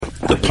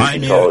the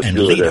pioneer and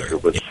leader. After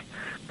what's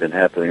been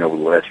happening over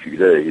the last few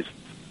days.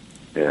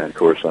 And, of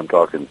course, I'm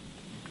talking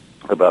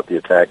about the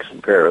attacks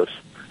in Paris,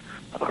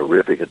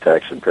 horrific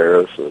attacks in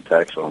Paris,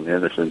 attacks on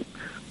innocent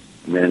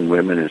men,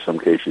 women, in some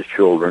cases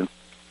children.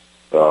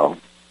 A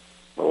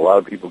lot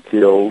of people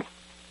killed.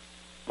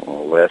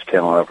 Last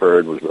count I've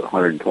heard was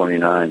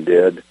 129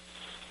 dead,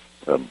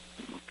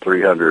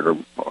 300 or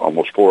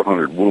almost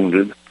 400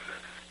 wounded,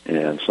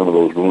 and some of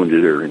those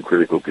wounded are in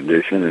critical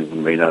condition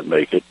and may not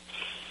make it.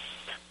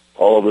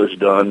 All of this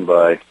done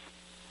by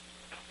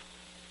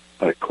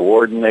a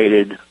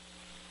coordinated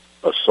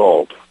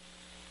assault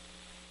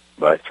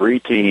by 3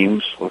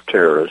 teams of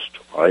terrorists,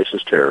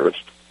 ISIS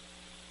terrorists,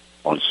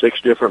 on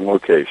 6 different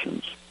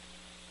locations.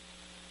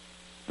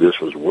 This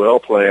was well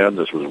planned.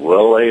 This was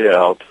well laid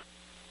out.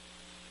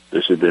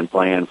 This had been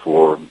planned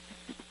for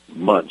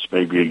months,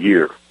 maybe a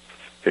year,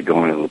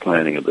 going into the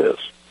planning of this.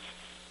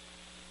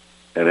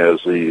 And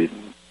as the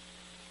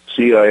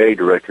CIA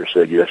director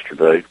said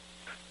yesterday,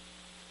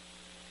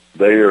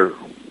 they are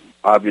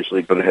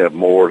obviously going to have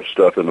more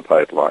stuff in the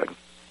pipeline.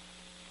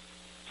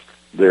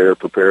 They're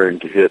preparing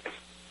to hit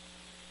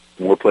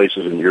more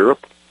places in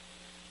Europe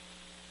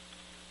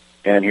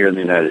and here in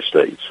the United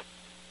States.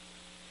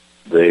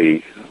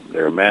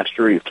 Their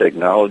mastery of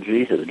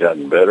technology has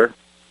gotten better.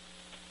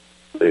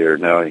 They are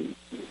now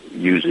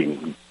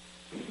using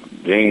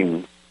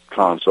game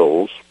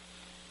consoles,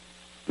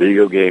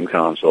 video game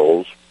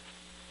consoles,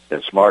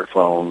 and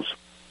smartphones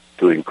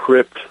to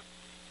encrypt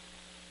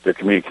their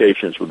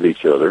communications with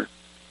each other,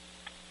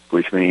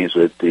 which means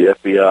that the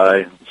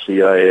FBI,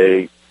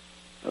 CIA,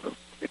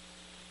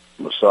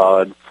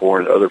 Mossad,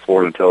 other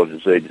foreign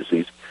intelligence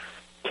agencies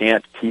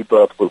can't keep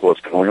up with what's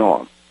going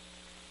on.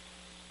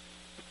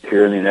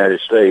 Here in the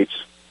United States,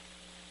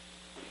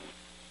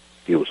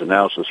 it was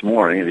announced this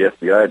morning, the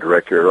FBI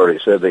director had already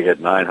said they had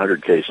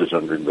 900 cases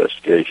under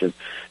investigation.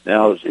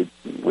 Now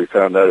we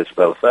found out it's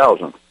about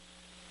 1,000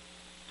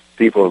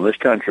 people in this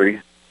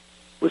country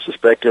with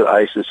suspected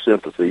ISIS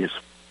sympathies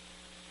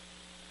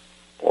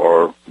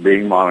are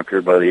being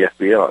monitored by the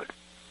FBI.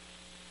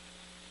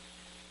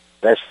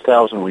 That's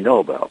 1,000 we know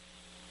about.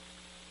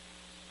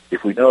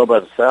 If we know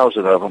about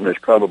 1,000 of them, there's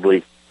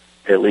probably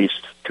at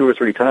least 2 or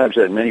 3 times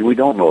that many we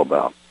don't know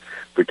about,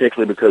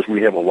 particularly because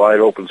we have a wide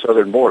open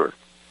southern border.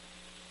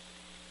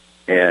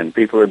 And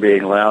people are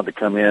being allowed to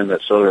come in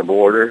that southern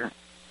border.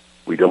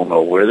 We don't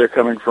know where they're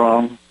coming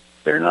from.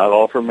 They're not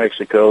all from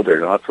Mexico.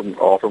 They're not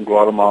all from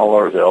Guatemala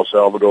or El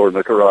Salvador or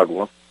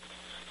Nicaragua.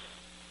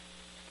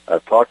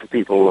 I've talked to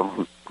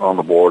people on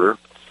the border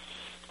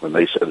when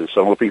they said that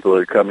some of the people that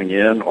are coming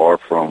in are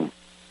from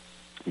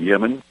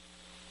Yemen,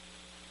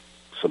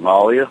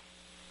 Somalia,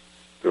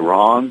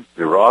 Iran,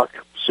 Iraq,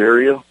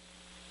 Syria,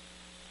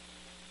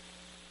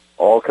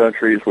 all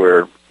countries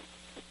where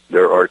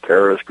there are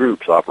terrorist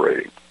groups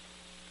operating.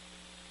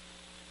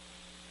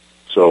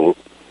 So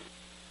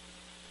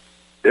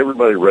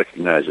everybody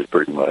recognizes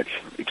pretty much,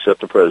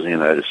 except the President of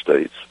the United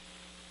States,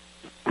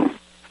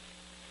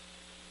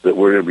 that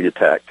we're going to be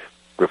attacked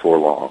before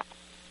long.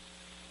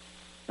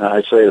 Now,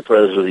 I say the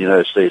President of the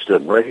United States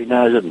doesn't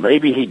recognize it.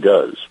 Maybe he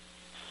does.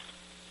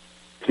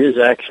 His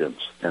actions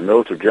and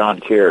those of John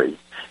Kerry,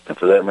 and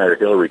for that matter,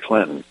 Hillary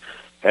Clinton,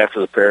 after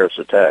the Paris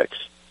attacks,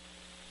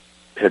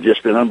 have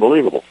just been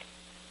unbelievable.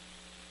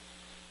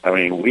 I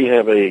mean, we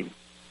have a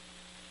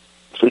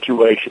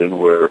situation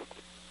where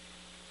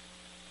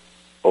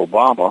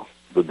Obama,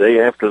 the day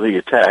after the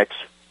attacks,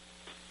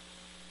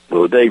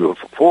 well, the day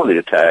before the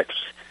attacks,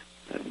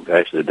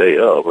 actually the day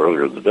of,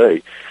 earlier in the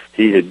day,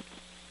 he had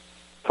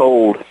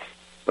told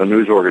a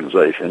news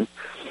organization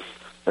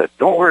that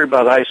don't worry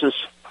about ISIS,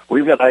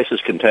 we've got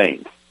ISIS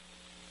contained.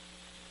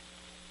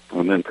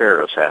 And then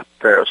Paris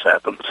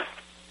happens.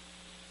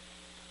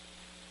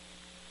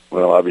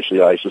 Well,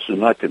 obviously ISIS is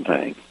not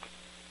contained.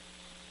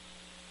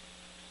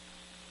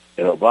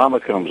 And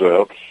Obama comes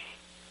out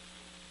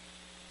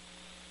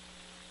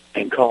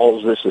and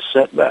calls this a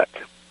setback,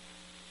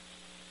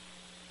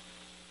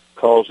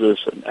 calls this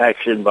an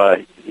action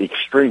by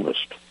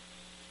extremists,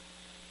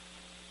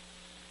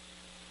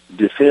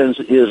 defends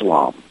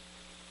Islam,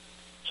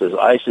 says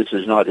ISIS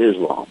is not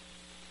Islam.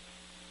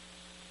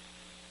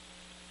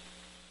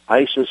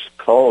 ISIS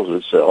calls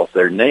itself,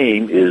 their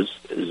name is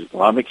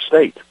Islamic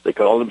State. They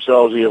call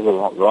themselves the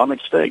Islamic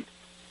State.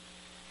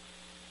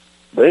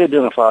 They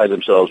identify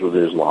themselves with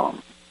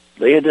Islam.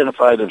 They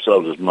identify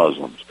themselves as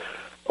Muslims.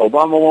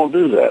 Obama won't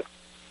do that.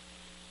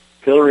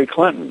 Hillary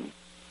Clinton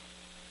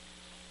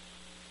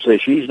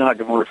says she's not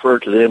going to refer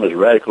to them as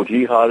radical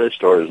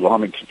jihadists or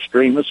Islamic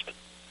extremists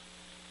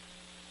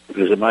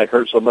because it might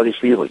hurt somebody's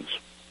feelings.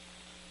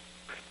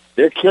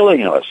 They're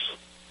killing us.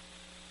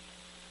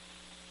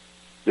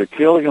 They're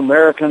killing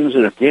Americans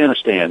in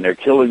Afghanistan. They're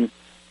killing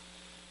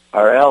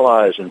our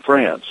allies in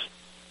France.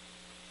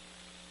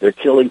 They're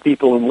killing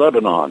people in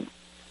Lebanon.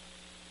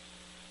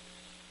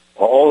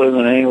 All in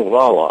the name of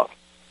Allah.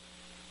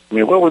 I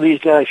mean, what were these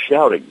guys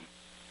shouting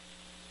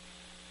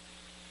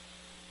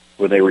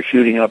when they were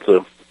shooting up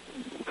the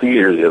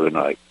theater the other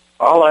night?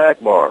 Allah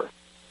Akbar.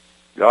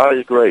 God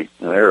is great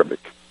in Arabic.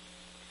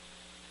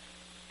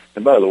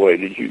 And by the way,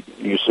 did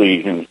you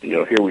see,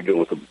 here we go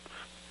with the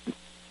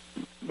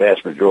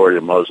vast majority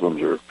of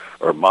Muslims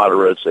are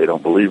moderates. They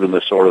don't believe in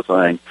this sort of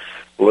thing.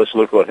 Well, let's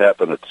look what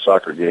happened at the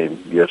soccer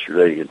game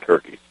yesterday in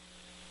Turkey.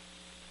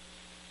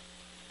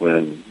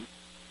 When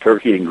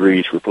Turkey and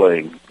Greece were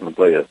going to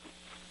play a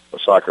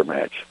soccer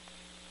match.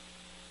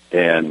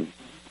 And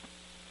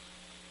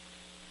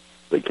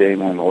they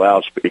came on the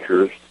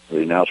loudspeakers.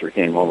 The announcer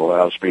came on the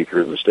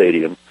loudspeaker in the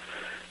stadium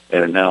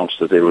and announced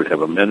that they would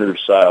have a minute of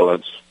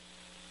silence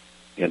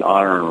in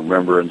honor and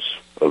remembrance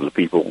of the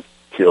people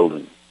killed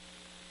in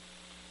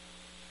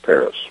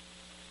Paris.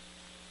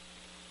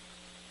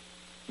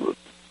 The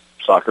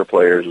soccer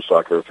players and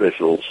soccer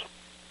officials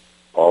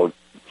all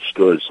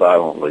stood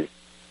silently,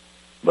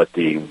 but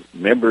the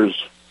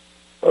members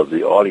of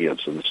the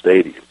audience in the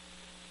stadium,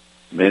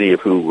 many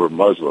of whom were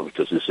Muslim,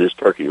 because this is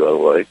Turkey, by the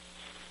way,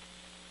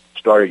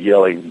 started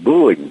yelling,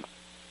 booing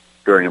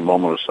during a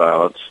moment of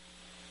silence,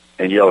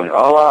 and yelling,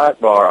 Allah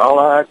Akbar,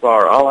 Allah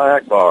Akbar, Allah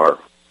Akbar.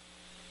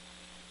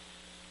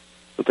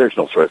 But there's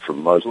no threat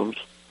from Muslims.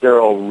 They're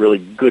all really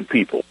good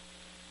people.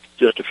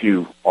 Just a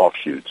few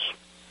offshoots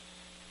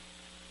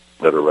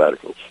that are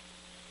radicals.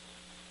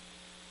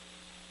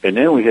 And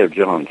then we have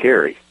John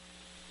Kerry,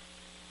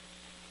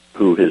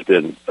 who has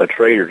been a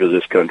traitor to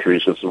this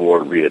country since the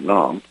war in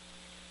Vietnam,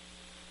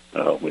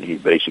 when he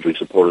basically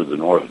supported the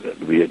North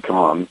Viet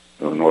Cong,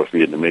 the North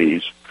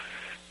Vietnamese,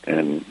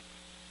 and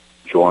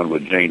joined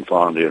with Jane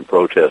Fonda in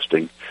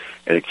protesting,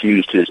 and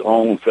accused his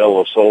own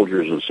fellow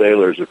soldiers and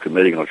sailors of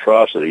committing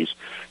atrocities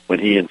when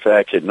he, in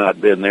fact, had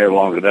not been there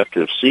long enough to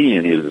have seen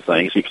any of the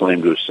things he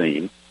claimed to have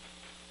seen.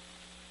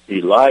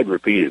 He lied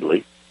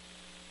repeatedly.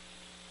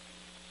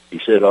 He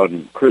said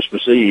on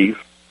Christmas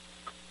Eve,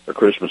 or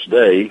Christmas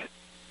Day,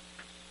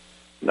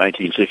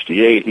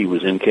 1968, he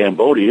was in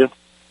Cambodia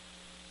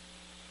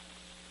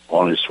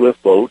on his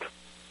swift boat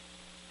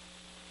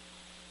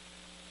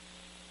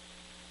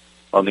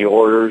on the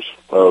orders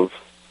of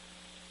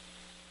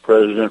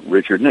President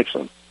Richard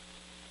Nixon.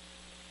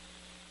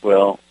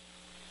 Well,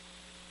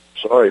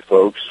 sorry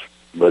folks,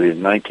 but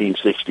in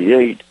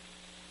 1968,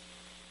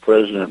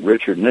 President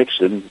Richard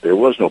Nixon, there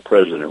was no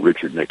President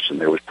Richard Nixon,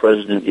 there was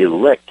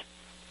President-elect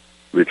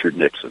Richard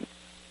Nixon.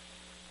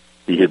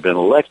 He had been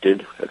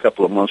elected a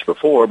couple of months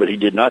before, but he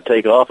did not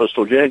take office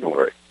till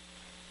January.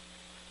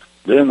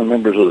 Then the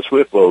members of the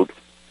Swift Boat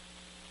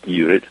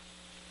unit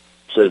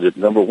said that,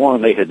 number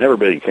one, they had never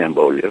been in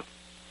Cambodia.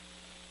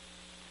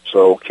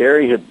 So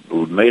Kerry had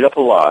made up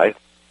a lie,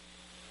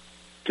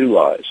 two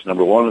lies.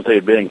 Number one, that they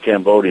had been in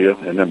Cambodia,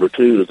 and number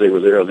two, that they were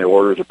there on the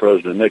orders of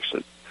President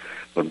Nixon,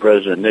 when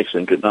President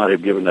Nixon could not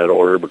have given that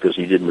order because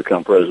he didn't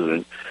become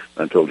president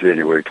until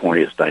January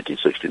 20th,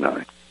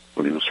 1969,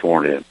 when he was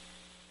sworn in.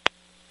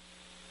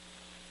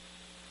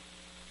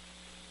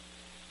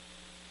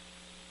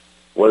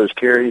 What does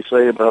Kerry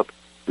say about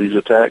these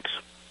attacks?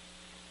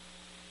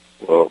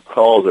 Well,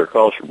 there are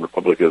calls from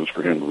Republicans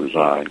for him to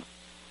resign.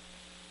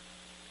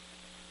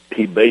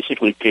 He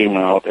basically came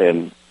out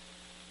and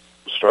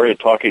started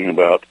talking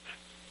about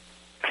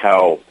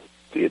how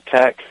the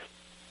attack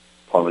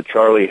on the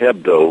Charlie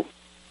Hebdo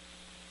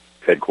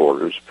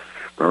headquarters,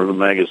 remember the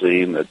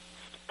magazine that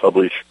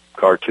published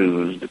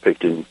cartoons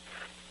depicting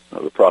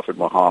the Prophet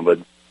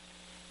Muhammad,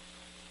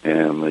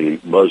 and the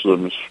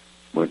Muslims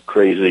went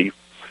crazy.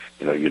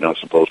 You're not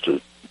supposed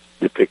to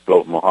depict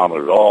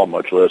Muhammad at all,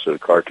 much less in a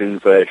cartoon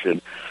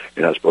fashion.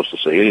 You're not supposed to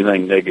say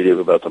anything negative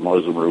about the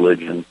Muslim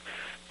religion.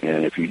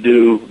 And if you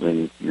do,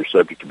 then you're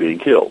subject to being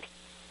killed.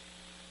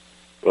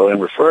 Well, in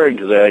referring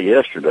to that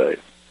yesterday,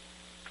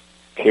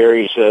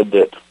 Kerry said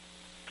that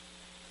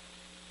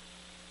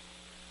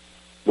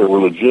there were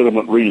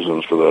legitimate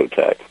reasons for that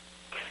attack.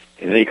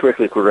 And he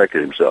quickly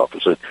corrected himself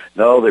and said,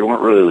 no, they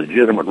weren't really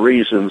legitimate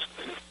reasons,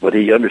 but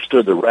he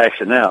understood the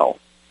rationale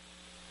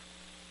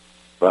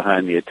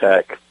behind the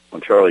attack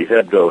on Charlie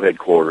Hebdo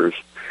headquarters,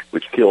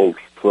 which killed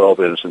 12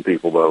 innocent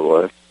people, by the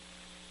way,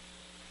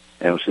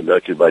 and was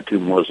conducted by two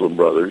Muslim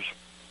brothers.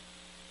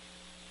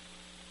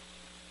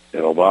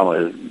 And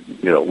Obama,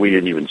 we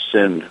didn't even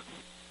send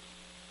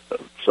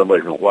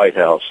somebody from the White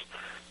House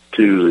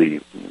to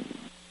the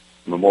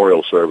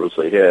memorial service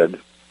they had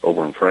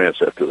over in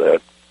France after that.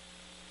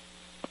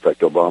 In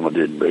fact, Obama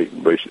did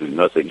basically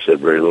nothing, said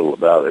very little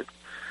about it.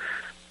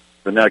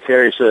 But now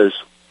Kerry says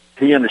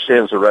he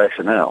understands the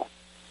rationale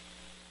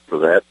for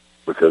that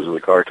because of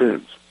the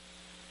cartoons.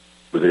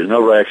 But there's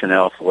no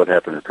rationale for what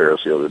happened in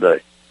Paris the other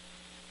day.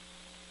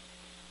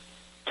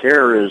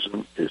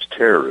 Terrorism is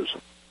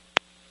terrorism.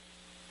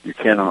 You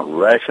cannot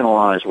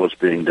rationalize what's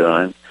being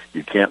done.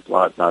 You can't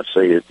not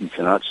say it. You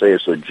cannot say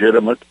it's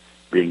legitimate,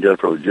 being done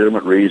for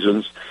legitimate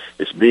reasons.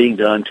 It's being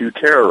done to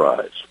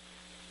terrorize.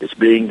 It's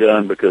being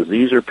done because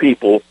these are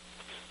people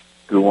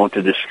who want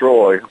to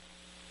destroy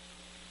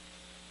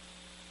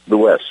the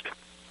West.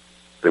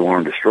 They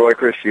want to destroy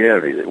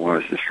Christianity. They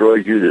want to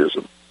destroy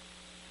Judaism.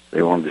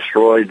 They want to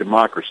destroy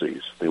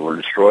democracies. They want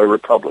to destroy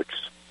republics.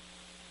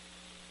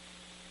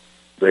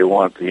 They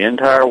want the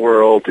entire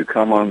world to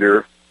come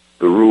under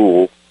the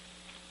rule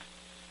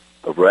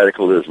of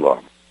radical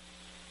Islam.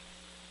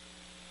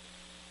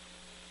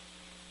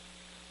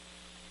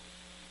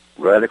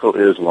 radical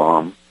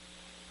Islam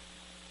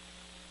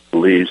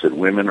believes that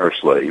women are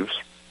slaves,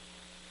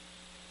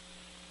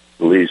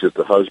 believes that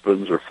the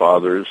husbands or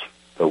fathers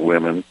of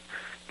women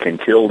can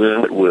kill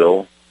them at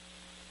will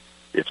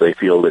if they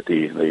feel that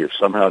they have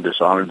somehow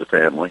dishonored the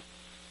family.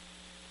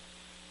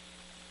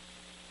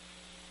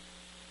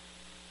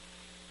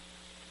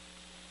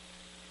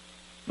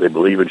 They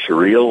believe in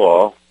Sharia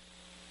law,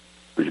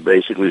 which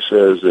basically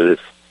says that if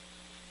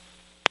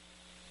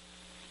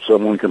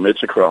someone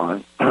commits a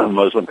crime, a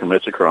Muslim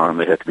commits a crime,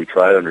 they have to be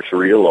tried under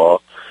Sharia law,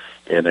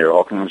 and there are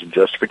all kinds of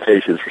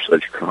justifications for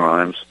such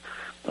crimes,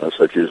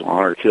 such as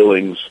honor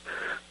killings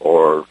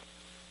or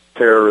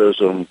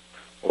terrorism,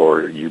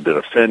 or you've been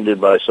offended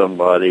by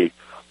somebody,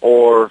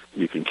 or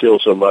you can kill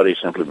somebody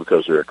simply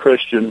because they're a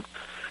Christian,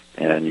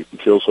 and you can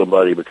kill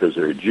somebody because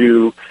they're a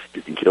Jew,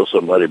 you can kill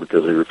somebody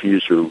because they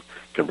refuse to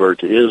convert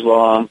to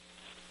Islam,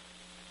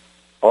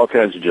 all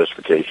kinds of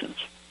justifications.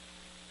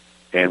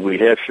 And we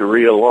have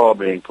Sharia law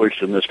being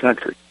pushed in this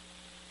country.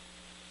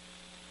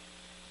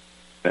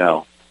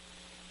 Now,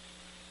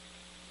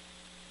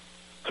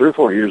 3 or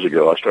 4 years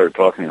ago, I started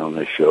talking on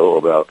this show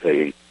about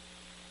a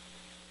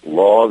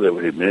law that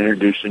had been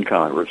introduced in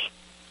Congress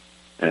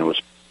and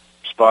was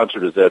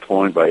sponsored at that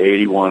point by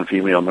 81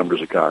 female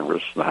members of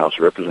Congress, the House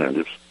of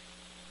Representatives,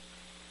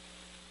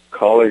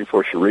 calling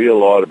for Sharia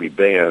law to be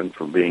banned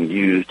from being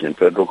used in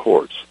federal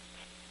courts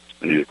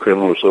in either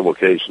criminal or civil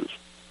cases.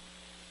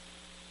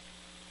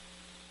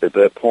 At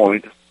that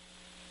point,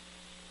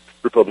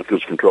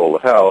 Republicans controlled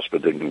the House,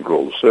 but didn't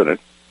control the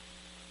Senate.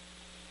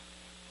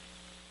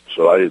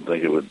 So I didn't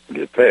think it would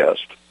get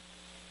passed,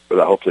 but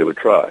I hoped they would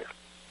try.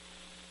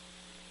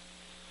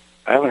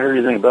 I haven't heard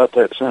anything about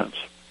that since.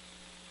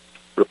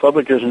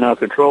 Republicans now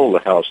control the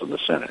House and the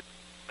Senate.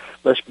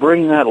 Let's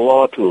bring that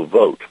law to a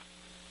vote.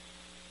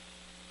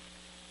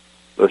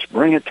 Let's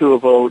bring it to a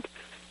vote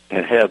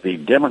and have the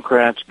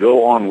Democrats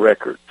go on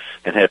record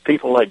and have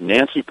people like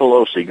Nancy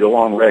Pelosi go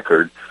on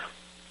record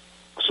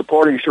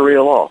supporting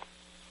Sharia law.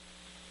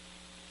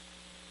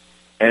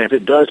 And if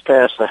it does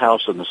pass the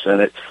House and the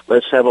Senate,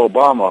 let's have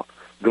Obama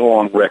go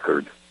on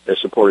record as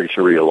supporting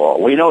Sharia law.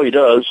 We know he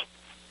does.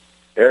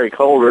 Eric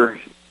Holder,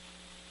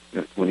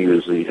 when he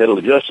was the head of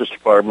the Justice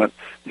Department,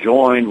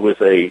 joined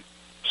with a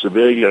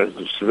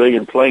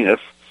civilian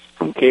plaintiff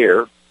from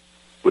CAIR,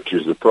 which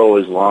is the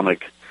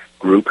pro-Islamic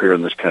group here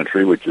in this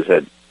country, which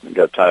has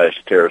got ties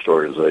to terrorist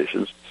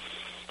organizations.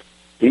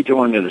 He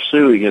joined in a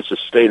suit against the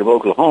state of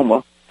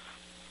Oklahoma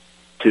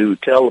to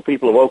tell the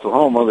people of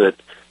Oklahoma that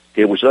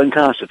it was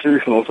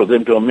unconstitutional for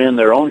them to amend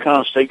their own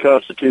state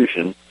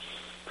constitution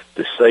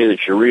to say that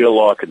Sharia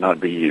law could not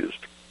be used.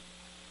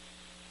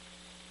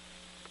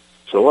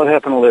 So what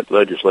happened to that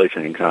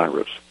legislation in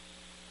Congress?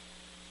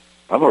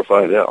 I'm going to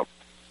find out.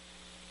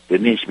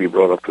 It needs to be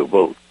brought up to a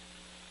vote.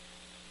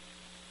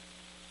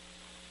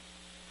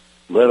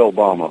 Let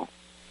Obama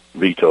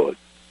veto it.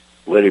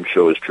 Let him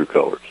show his true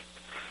colors.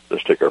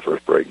 Let's take our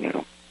first break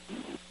now.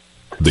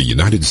 The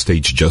United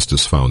States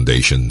Justice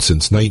Foundation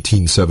since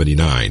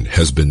 1979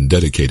 has been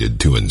dedicated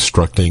to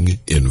instructing,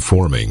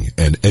 informing,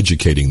 and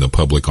educating the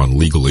public on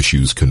legal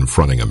issues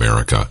confronting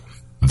America.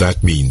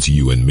 That means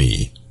you and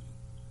me.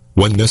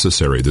 When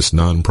necessary, this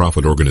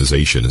nonprofit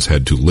organization has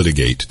had to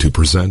litigate to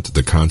present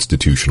the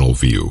constitutional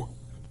view.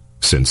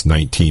 Since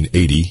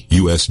 1980,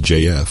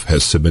 USJF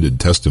has submitted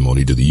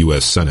testimony to the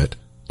U.S. Senate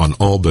on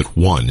all but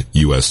one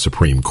U.S.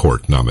 Supreme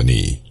Court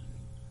nominee.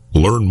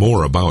 Learn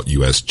more about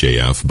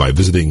USJF by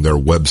visiting their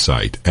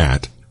website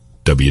at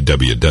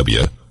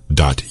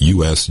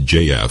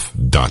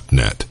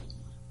www.usjf.net.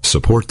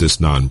 Support this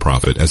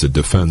nonprofit as it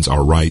defends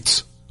our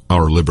rights,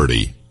 our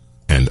liberty,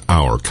 and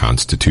our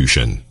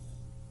Constitution.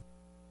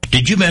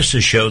 Did you miss a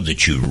show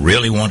that you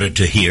really wanted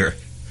to hear?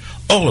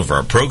 All of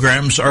our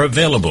programs are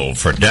available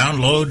for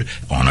download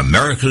on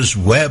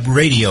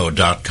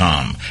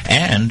americaswebradio.com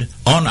and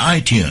on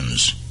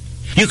iTunes.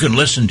 You can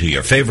listen to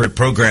your favorite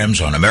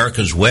programs on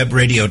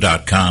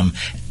americaswebradio.com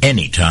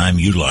anytime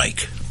you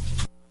like.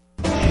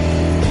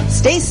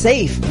 Stay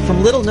safe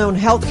from little-known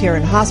healthcare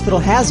and hospital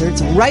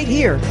hazards right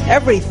here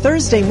every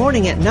Thursday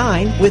morning at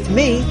 9 with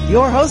me,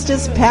 your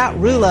hostess, Pat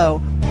Rulo.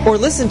 Or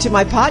listen to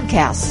my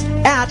podcasts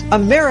at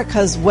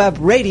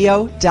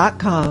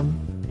americaswebradio.com.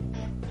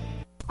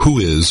 Who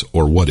is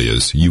or what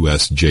is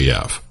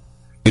USJF?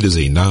 It is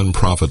a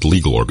non-profit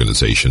legal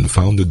organization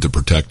founded to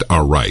protect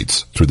our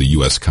rights through the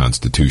U.S.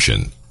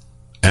 Constitution.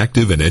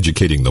 Active in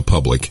educating the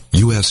public,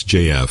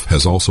 USJF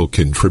has also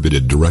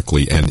contributed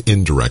directly and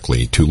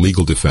indirectly to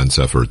legal defense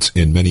efforts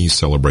in many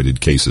celebrated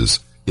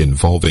cases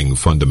involving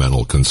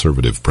fundamental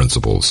conservative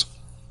principles.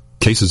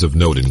 Cases of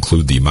note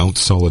include the Mount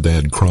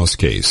Soledad Cross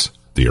case,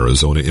 the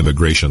Arizona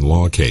immigration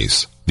law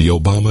case, the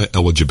Obama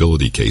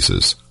eligibility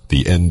cases,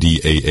 the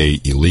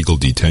NDAA illegal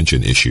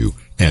detention issue,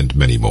 and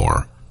many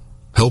more.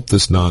 Help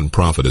this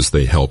nonprofit as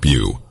they help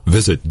you.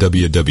 Visit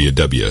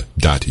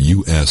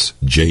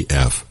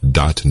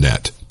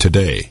www.usjf.net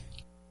today.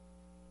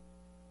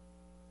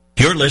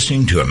 You're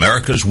listening to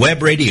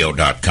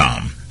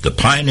americaswebradio.com, the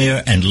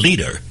pioneer and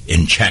leader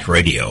in chat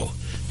radio.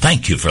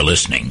 Thank you for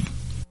listening.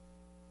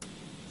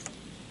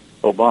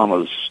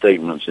 Obama's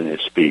statements in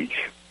his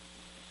speech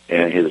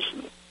and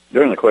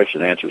during the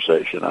question and answer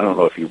session. I don't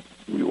know if you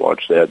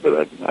watched that,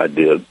 but I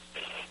did,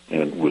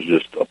 and was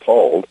just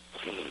appalled.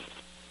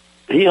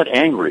 He got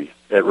angry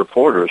at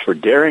reporters for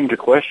daring to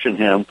question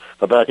him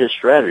about his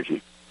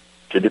strategy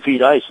to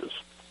defeat ISIS,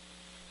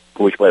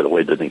 which, by the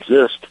way, doesn't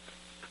exist.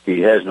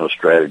 He has no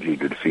strategy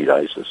to defeat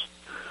ISIS.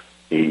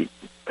 He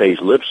pays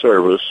lip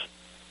service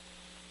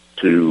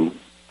to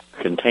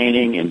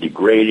containing and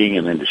degrading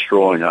and then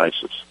destroying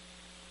ISIS.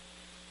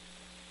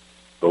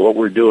 But what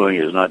we're doing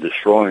is not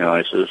destroying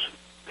ISIS.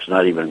 It's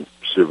not even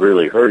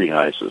severely hurting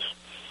ISIS.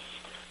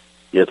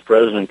 Yet the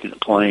president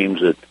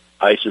claims that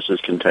ISIS is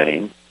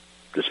contained,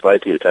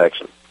 despite the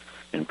attacks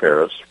in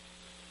Paris.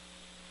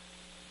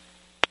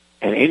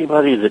 And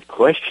anybody that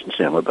questions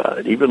him about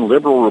it, even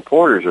liberal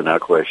reporters are now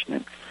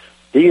questioning.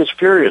 He is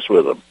furious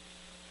with them.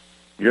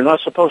 You're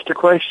not supposed to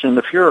question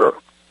the Fuhrer.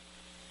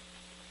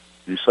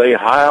 You say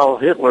Heil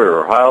Hitler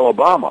or Heil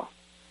Obama.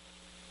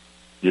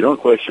 You don't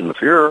question the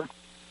Fuhrer.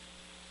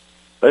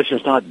 That's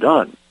just not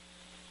done.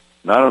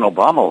 Not in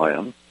Obama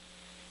land.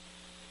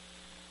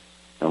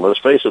 And let's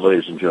face it,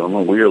 ladies and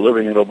gentlemen, we are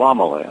living in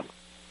Obama land.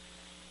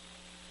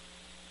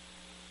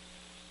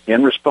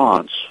 In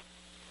response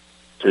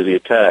to the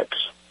attacks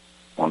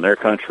on their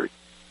country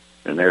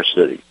and their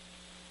city,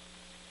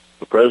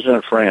 the president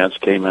of France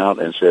came out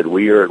and said,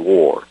 we are at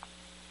war.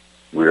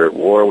 We are at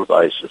war with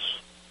ISIS.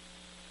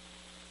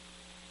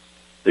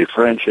 The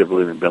French have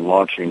been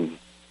launching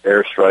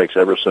airstrikes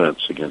ever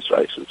since against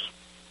ISIS.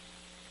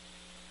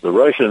 The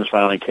Russians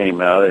finally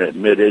came out and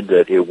admitted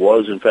that it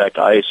was, in fact,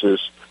 ISIS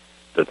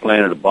that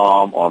planted a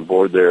bomb on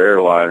board their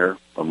airliner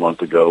a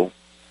month ago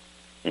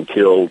and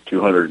killed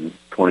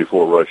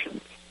 224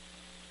 Russian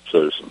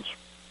citizens,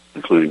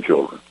 including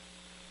children.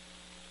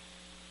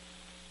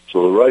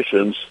 So the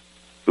Russians,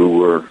 who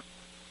were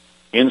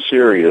in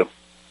Syria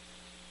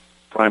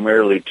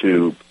primarily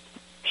to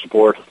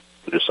support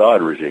the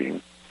Assad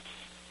regime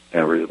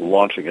and were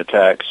launching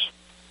attacks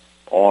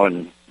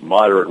on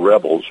moderate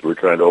rebels who were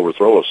trying to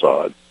overthrow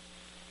Assad,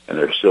 and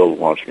they're still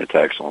launching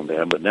attacks on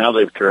them. But now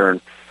they've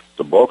turned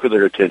the bulk of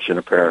their attention,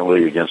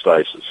 apparently, against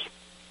ISIS.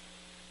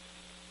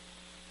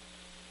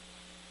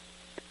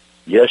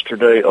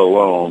 Yesterday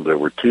alone, there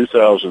were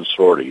 2,000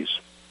 sorties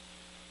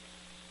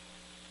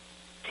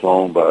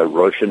flown by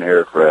Russian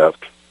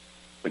aircraft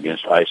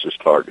against ISIS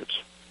targets.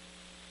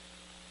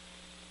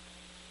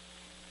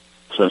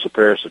 Since the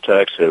Paris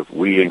attacks, have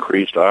we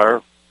increased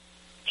our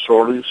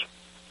sorties?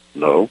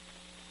 No.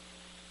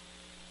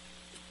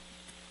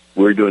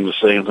 We're doing the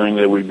same thing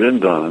that we've been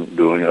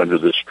doing under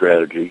this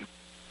strategy.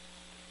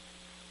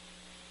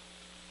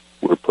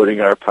 We're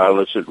putting our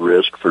pilots at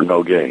risk for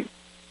no gain.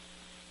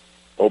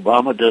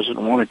 Obama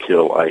doesn't want to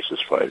kill ISIS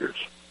fighters.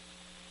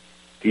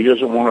 He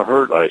doesn't want to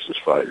hurt ISIS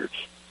fighters.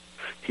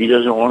 He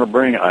doesn't want to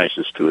bring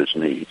ISIS to its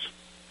knees.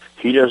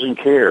 He doesn't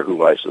care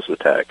who ISIS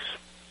attacks.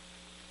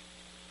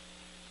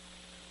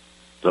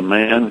 The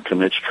man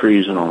commits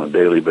treason on a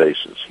daily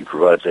basis. He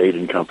provides aid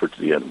and comfort to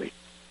the enemy.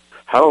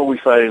 How are we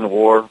fighting the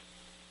war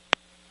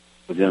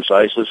against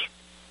ISIS?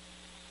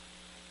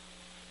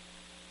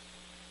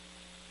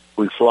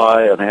 We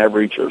fly an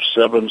average of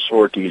 7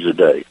 sorties a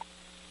day.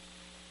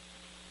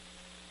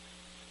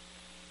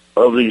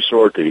 Of these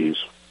sorties,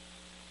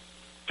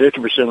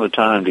 50% of the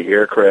time the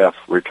aircraft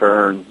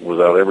return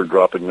without ever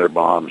dropping their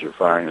bombs or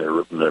firing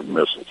their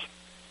missiles.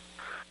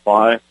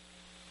 Why?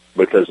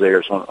 Because they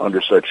are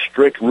under such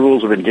strict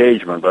rules of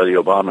engagement by the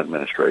Obama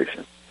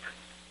administration.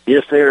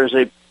 If there is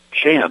a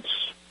chance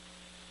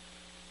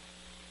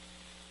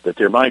that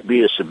there might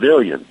be a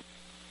civilian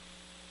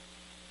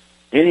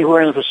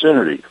anywhere in the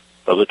vicinity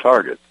of the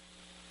target,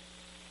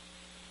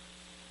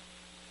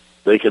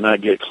 they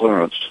cannot get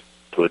clearance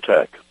to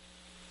attack.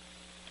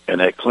 And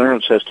that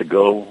clearance has to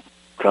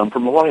come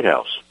from the White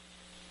House.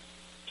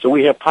 So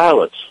we have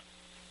pilots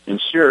in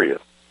Syria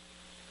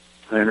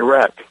and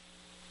Iraq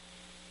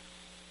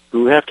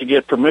who have to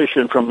get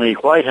permission from the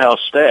White House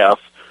staff,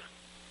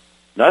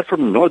 not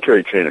from the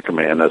military chain of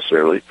command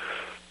necessarily,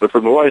 but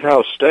from the White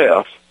House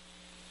staff,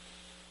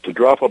 to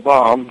drop a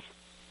bomb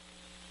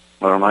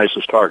on an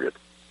ISIS target.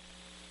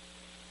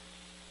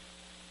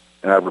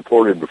 And I've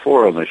reported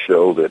before on this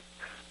show that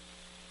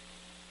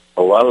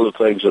a lot of the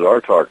things that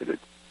are targeted,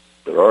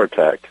 that are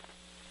attacked,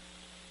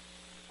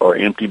 are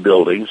empty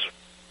buildings,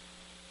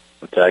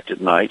 attacked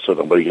at night so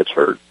nobody gets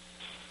hurt,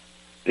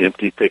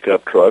 empty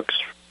pickup trucks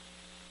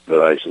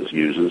that ISIS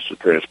uses to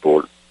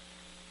transport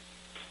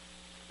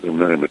the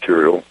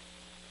material,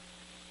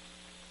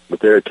 but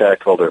they're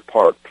attacked while they're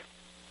parked.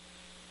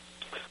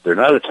 They're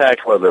not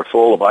attacked while they're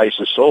full of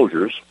ISIS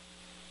soldiers.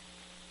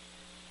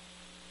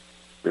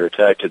 They're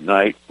attacked at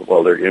night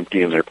while they're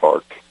empty and they're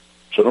parked,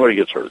 so nobody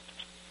gets hurt.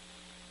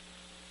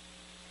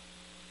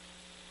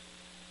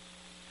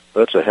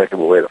 That's a heck of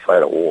a way to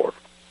fight a war.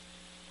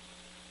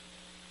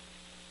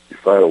 You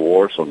fight a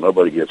war so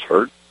nobody gets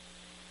hurt,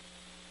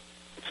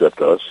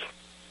 except us.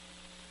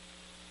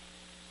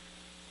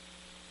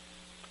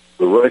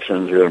 The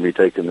Russians are going to be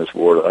taking this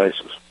war to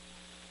ISIS.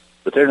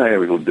 But they're not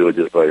going to be able to do it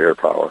just by air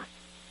power.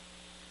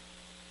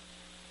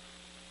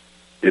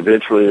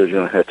 eventually there's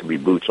going to have to be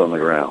boots on the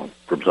ground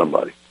from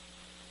somebody.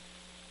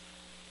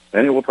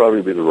 And it will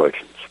probably be the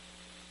Russians.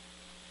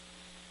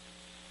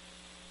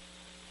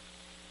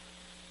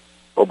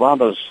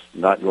 Obama's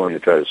not going to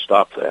try to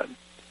stop that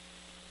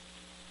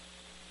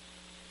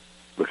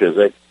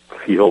because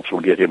he hopes will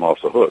get him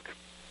off the hook.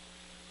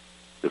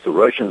 If the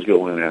Russians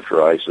go in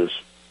after ISIS,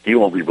 he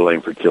won't be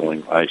blamed for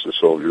killing ISIS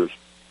soldiers.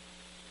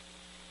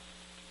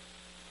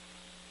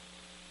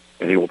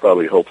 And he will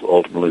probably hope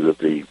ultimately that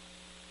the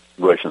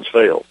Russians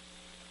fail.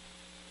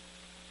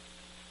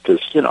 Because,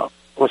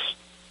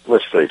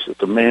 let's face it,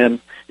 the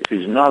man, if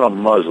he's not a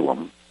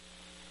Muslim,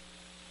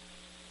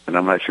 and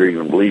I'm not sure he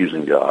even believes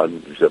in God,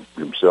 except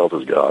himself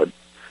as God,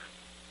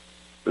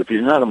 but if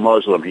he's not a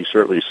Muslim, he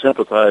certainly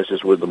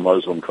sympathizes with the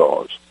Muslim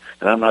cause.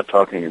 And I'm not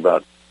talking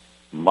about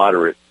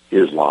moderate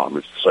Islam,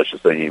 if such a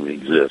thing even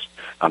exists.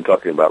 I'm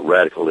talking about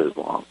radical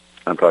Islam.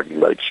 I'm talking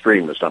about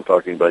extremists. I'm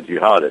talking about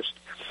jihadists.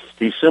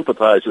 He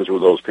sympathizes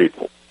with those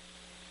people.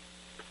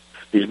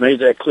 He's made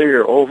that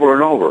clear over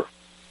and over.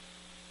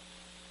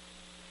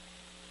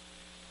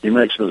 He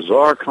makes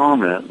bizarre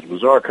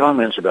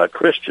comments about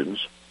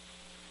Christians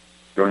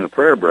during the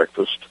prayer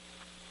breakfast,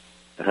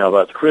 and how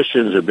about the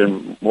Christians have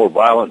been more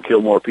violent,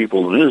 killed more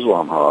people than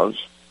Islam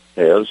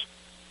has.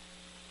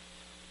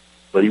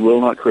 But he will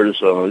not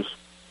criticize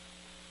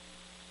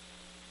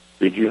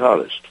the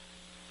jihadist.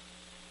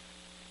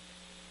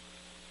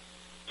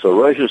 So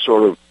Russia's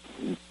sort of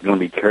going to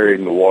be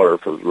carrying the water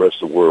for the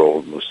rest of the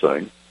world in this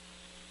thing,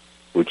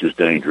 which is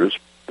dangerous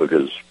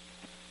because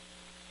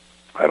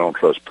I don't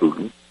trust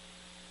Putin.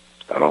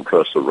 I don't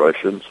trust the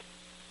Russians.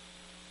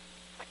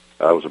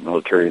 I was a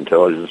military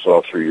intelligence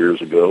officer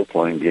years ago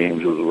playing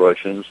games with the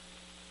Russians.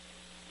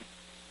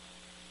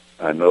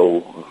 I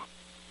know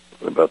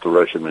about the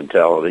Russian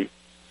mentality.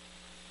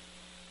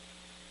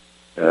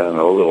 And I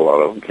know that a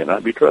lot of them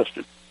cannot be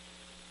trusted.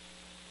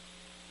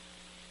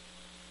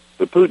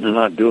 But Putin is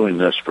not doing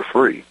this for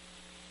free.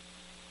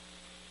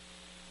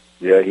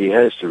 Yeah, he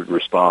has to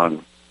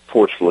respond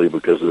forcefully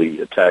because of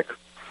the attack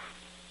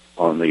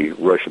on the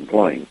Russian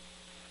plane.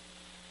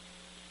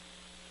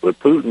 But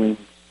Putin,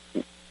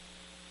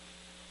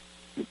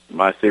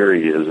 my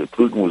theory is that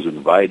Putin was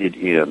invited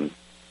in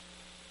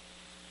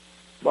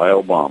by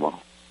Obama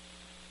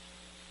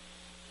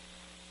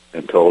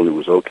and told it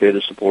was okay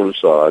to support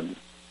Assad.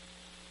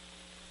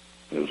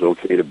 It was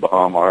okay to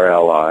bomb our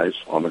allies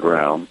on the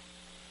ground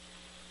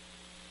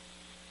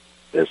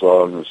as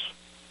long as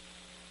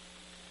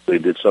they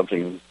did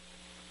something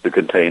to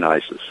contain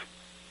ISIS.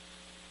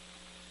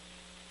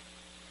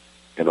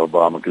 And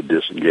Obama could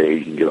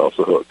disengage and get off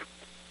the hook.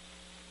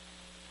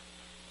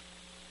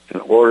 In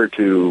order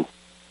to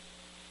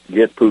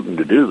get Putin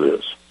to do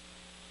this,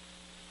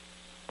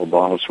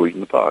 Obama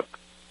sweetened the pot.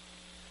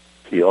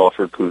 He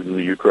offered Putin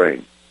the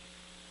Ukraine.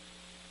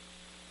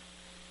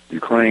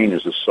 Ukraine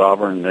is a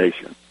sovereign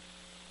nation.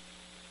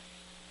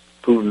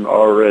 Putin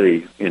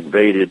already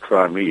invaded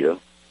Crimea,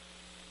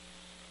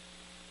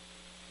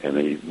 and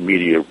the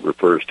media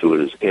refers to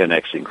it as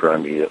annexing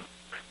Crimea.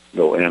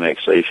 No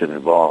annexation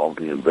involved.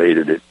 He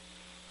invaded it.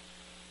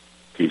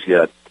 He's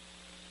got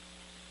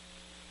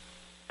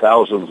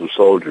thousands of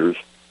soldiers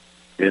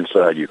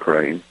inside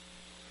Ukraine.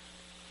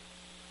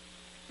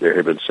 There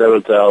have been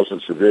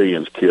 7,000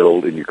 civilians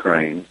killed in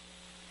Ukraine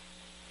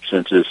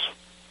since this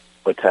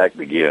attack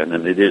began,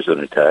 and it is an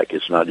attack.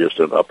 It's not just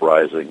an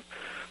uprising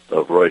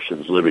of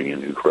Russians living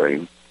in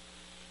Ukraine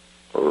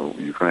or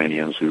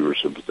Ukrainians who are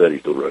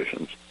sympathetic to the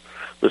Russians.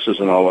 This is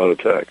an all-out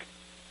attack.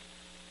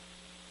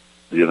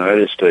 The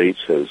United States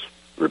has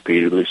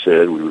repeatedly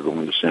said we were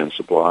going to send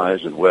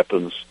supplies and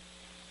weapons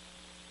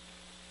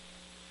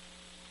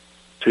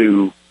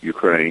to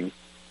Ukraine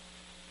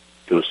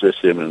to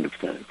assist them in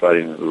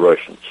fighting the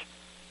Russians.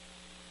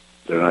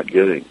 They're not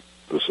getting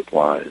the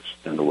supplies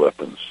and the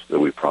weapons that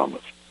we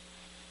promised.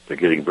 They're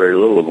getting very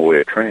little in the way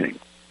of training.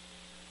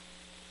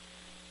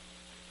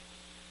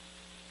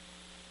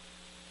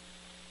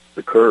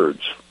 The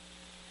Kurds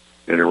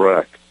in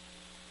Iraq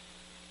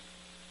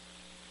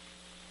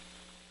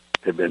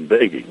have been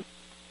begging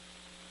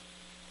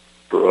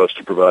for us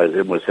to provide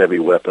them with heavy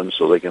weapons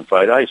so they can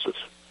fight ISIS.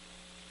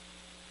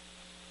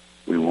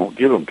 We won't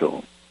give them to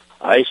them.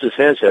 ISIS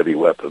has heavy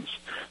weapons.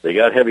 They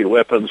got heavy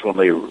weapons when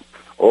they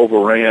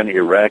overran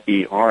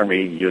Iraqi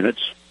army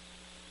units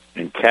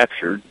and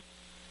captured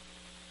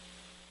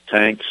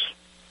tanks,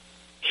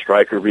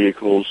 striker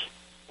vehicles,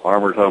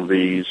 armored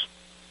Humvees,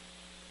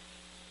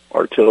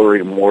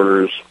 artillery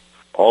mortars,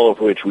 all of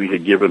which we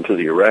had given to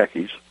the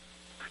Iraqis,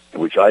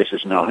 and which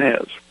ISIS now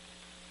has.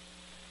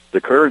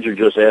 The Kurds are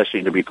just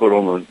asking to be put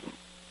on the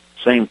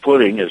same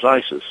footing as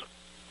ISIS,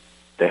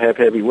 to have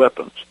heavy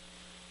weapons.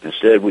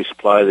 Instead, we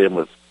supply them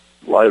with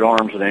light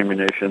arms and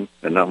ammunition,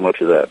 and not much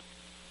of that.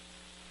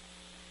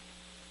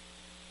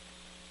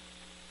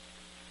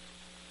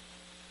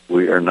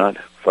 We are not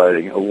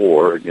fighting a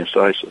war against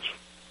ISIS.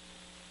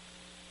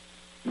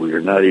 We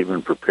are not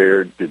even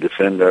prepared to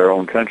defend our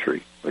own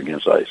country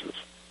against ISIS.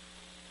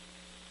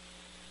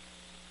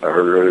 I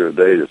heard earlier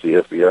today that the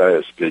FBI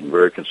is getting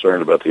very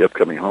concerned about the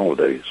upcoming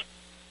holidays.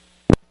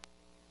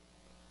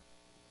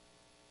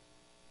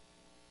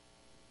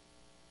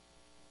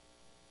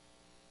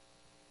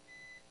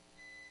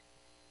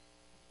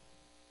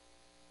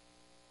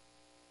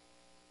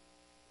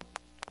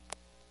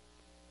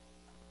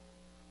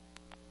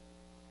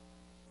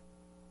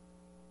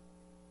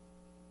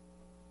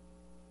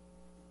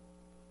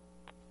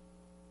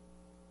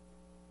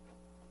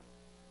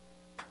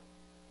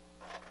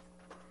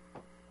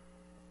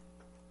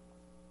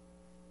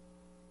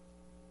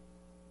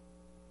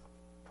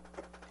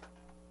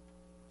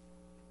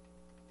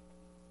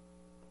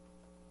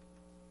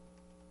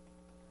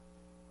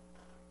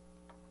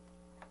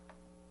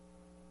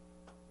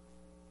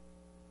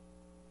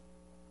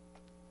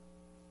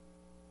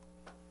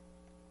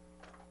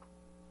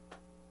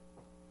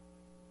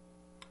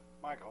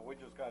 Michael, we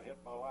just got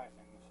hit by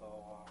lightning, so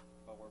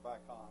but we're back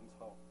on.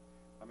 So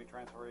let me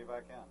transfer you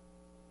back in.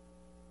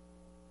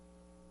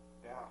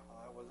 Yeah,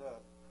 that was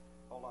it.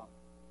 Hold on.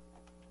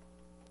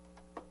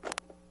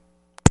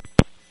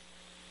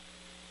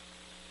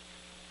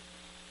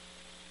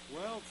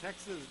 Well,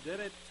 Texas did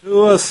it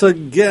to us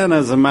again,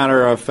 as a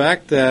matter of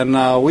fact,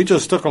 and we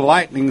just took a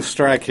lightning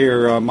strike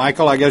here.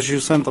 Michael, I guess you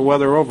sent the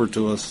weather over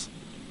to us.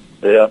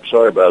 Yeah, I'm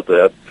sorry about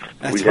that.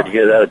 That's we had to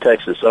get it out of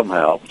Texas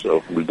somehow,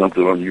 so we dumped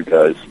it on you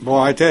guys. Boy,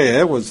 I tell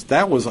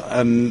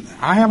you,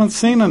 I haven't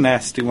seen a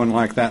nasty one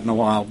like that in a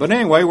while. But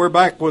anyway, we're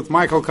back with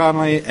Michael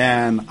Connelly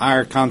and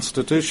our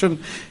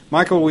Constitution.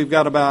 Michael, we've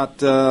got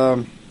about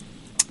a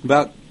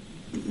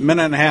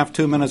minute and a half,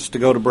 2 minutes to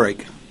go to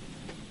break.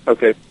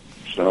 Okay,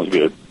 sounds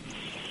good.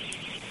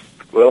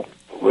 Well,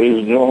 ladies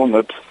and gentlemen,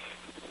 that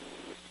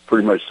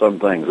pretty much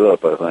sums things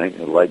up, I think.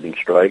 A lightning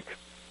strike,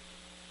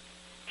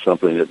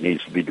 something that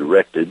needs to be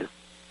directed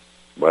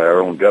by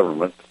our own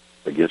government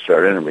against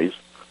our enemies.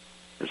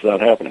 It's not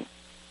happening.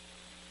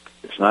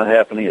 It's not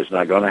happening. It's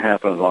not going to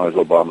happen as long as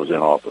Obama's in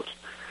office.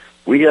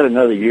 We got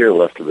another year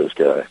left of this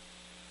guy.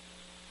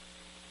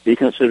 He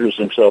considers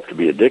himself to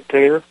be a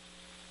dictator.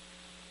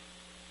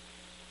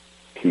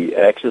 He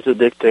acts as a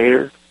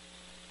dictator.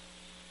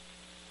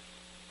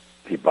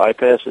 He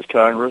bypasses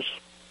Congress.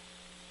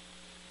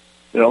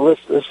 You know,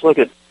 let's look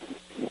at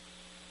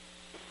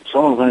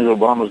some of the things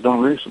Obama's done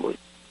recently.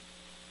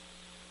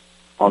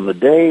 On the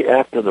day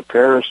after the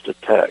Paris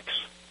attacks,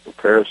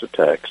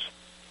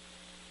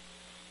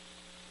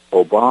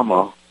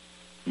 Obama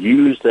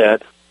used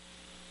that,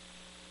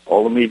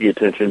 all the media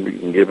attention we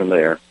can give him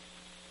there,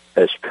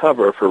 as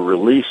cover for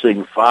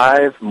releasing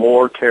 5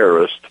 more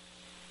terrorists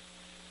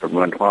from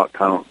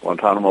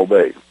Guantanamo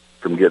Bay,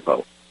 from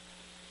Gitmo.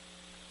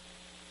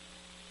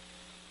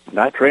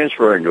 Not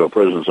transferring to a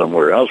prison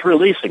somewhere else,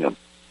 releasing them,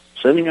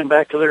 sending them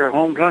back to their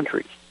home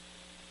countries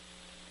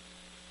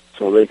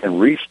so they can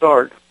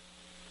restart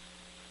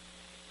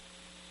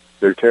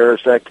their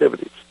terrorist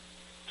activities,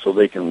 so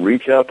they can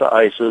reach out to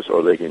ISIS,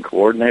 or they can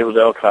coordinate with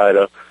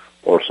Al-Qaeda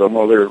or some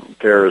other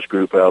terrorist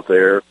group out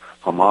there,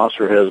 Hamas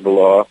or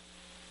Hezbollah,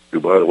 who,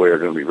 by the way, are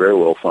going to be very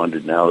well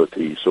funded now that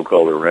the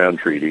so-called Iran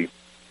Treaty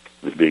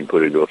is being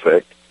put into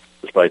effect,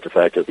 despite the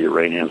fact that the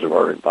Iranians have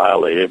already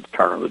violated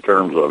the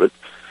terms of it.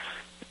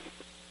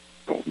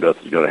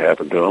 Nothing's going to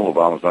happen to them.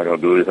 Obama's not going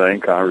to do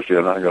anything. Congress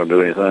is not going to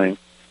do anything.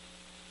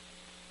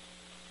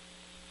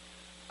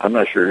 I'm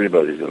not sure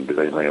anybody's going to do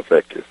anything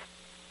effective.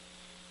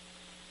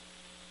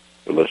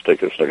 But let's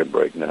take a second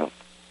break now.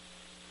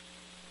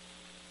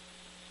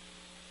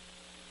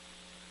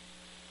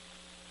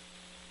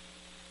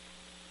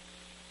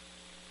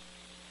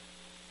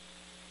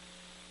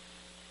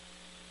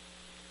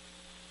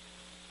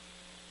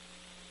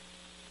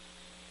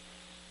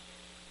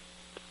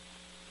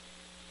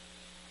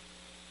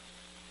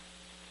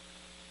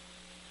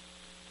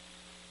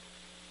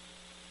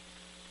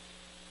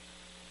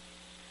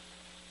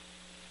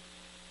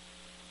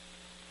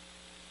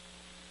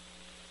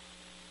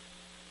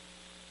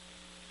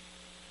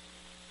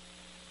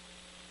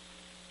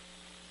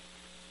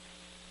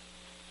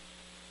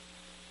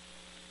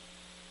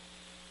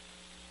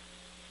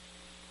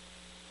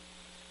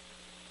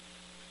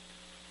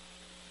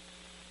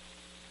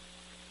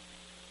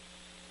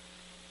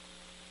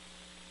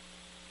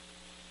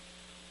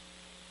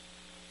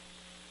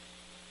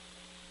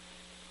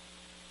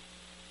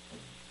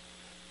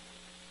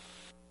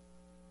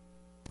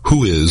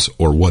 Who is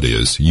or what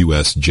is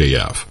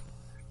USJF?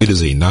 It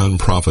is a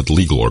non-profit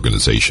legal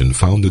organization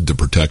founded to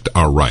protect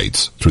our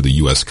rights through the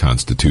U.S.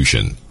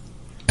 Constitution.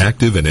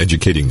 Active in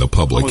educating the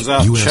public,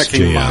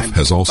 USJF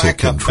has also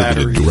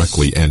contributed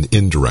directly and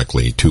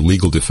indirectly to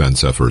legal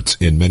defense efforts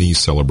in many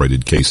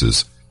celebrated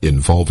cases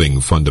involving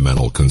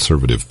fundamental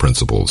conservative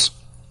principles.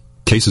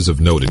 Cases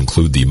of note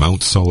include the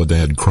Mount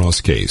Soledad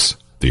Cross case,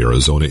 the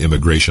Arizona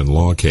immigration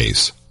law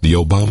case, the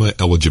Obama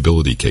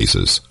eligibility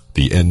cases,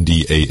 the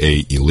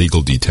NDAA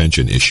illegal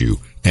detention issue,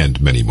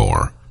 and many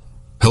more.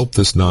 Help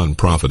this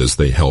nonprofit as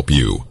they help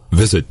you.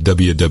 Visit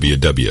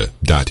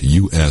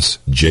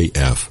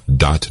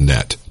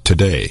www.usjf.net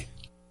today.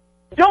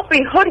 Don't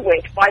be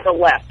hoodwinked by the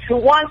left, who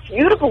wants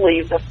you to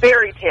believe the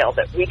fairy tale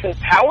that we can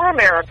power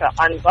America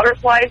on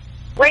butterflies,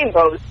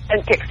 rainbows,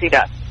 and pixie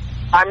dust.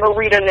 I'm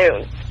Marita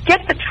Noon.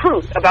 Get the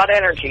truth about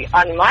energy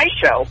on my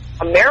show,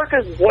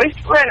 America's Voice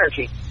for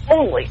Energy,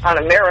 only on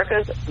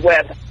America's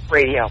Web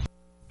Radio.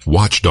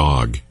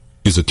 Watchdog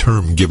is a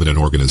term given an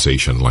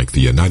organization like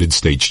the United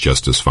States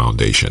Justice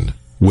Foundation,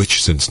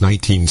 which since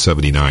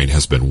 1979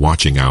 has been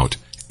watching out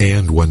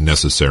and, when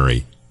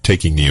necessary,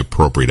 taking the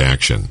appropriate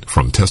action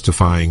from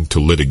testifying to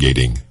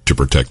litigating to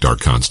protect our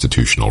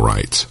constitutional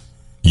rights.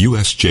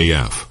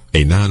 USJF,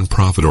 a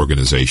non-profit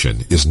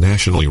organization, is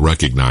nationally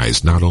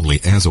recognized not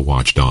only as a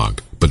watchdog,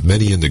 but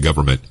many in the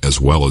government,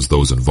 as well as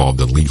those involved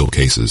in legal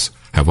cases,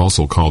 have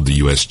also called the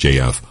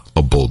USJF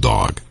a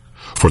bulldog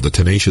for the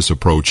tenacious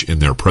approach in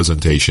their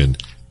presentation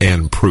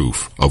and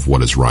proof of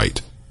what is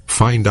right.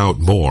 Find out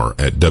more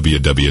at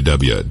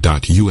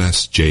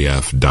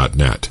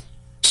www.usjf.net.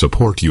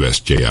 Support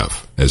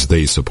USJF as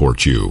they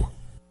support you.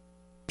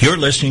 You're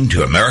listening to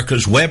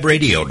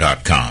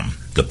AmericasWebRadio.com,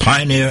 the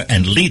pioneer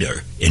and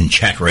leader in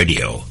chat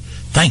radio.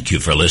 Thank you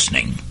for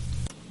listening.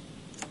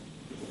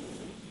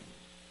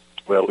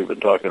 Well, we've been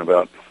talking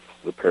about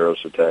the Paris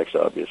attacks,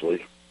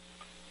 obviously,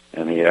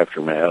 and the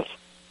aftermath,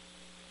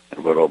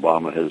 and what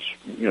Obama has,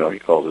 he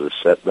calls it a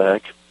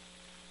setback.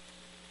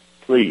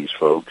 Please,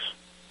 folks,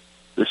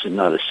 this is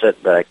not a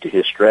setback to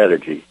his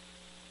strategy,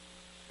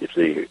 if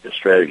the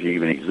strategy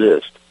even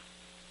exists.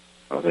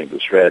 I think the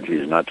strategy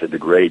is not to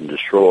degrade and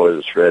destroy.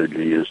 The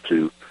strategy is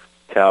to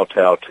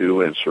kowtow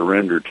to and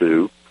surrender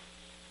to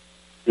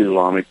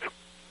Islamic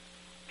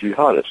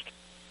jihadists.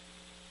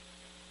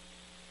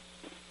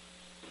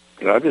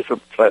 I just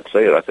flat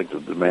say it. I think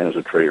that the man is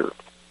a traitor.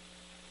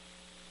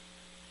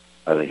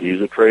 I think he's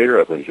a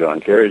traitor. I think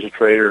John Kerry's a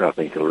traitor. And I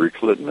think Hillary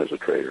Clinton is a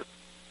traitor.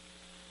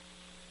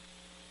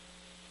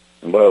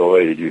 And by the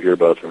way, did you hear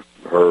about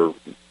her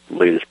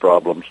latest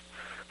problems?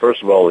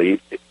 First of all,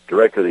 the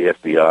director of the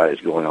FBI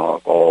is going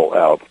all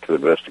out to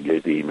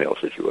investigate the email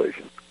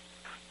situation.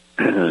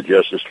 The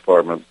Justice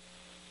Department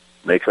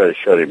may try to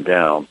shut him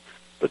down,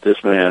 but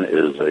this man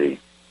is a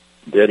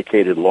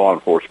dedicated law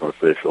enforcement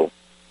official,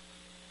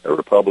 a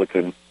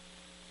Republican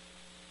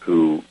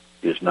who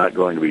is not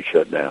going to be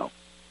shut down.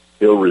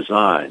 He'll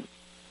resign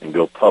and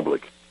go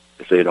public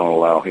if they don't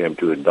allow him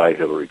to indict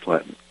Hillary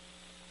Clinton.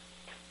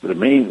 But in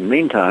the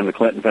meantime, the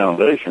Clinton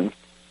Foundation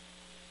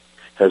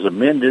has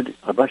amended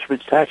a bunch of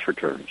its tax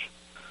returns,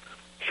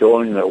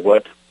 showing that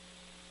what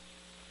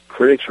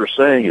critics were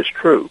saying is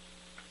true,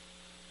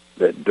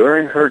 that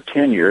during her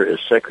tenure as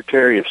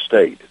Secretary of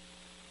State,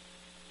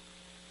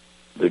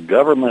 the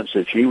governments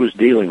that she was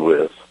dealing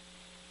with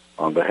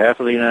on behalf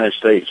of the United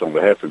States, on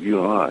behalf of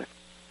you and I,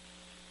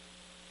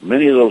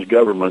 many of those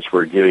governments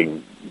were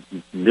giving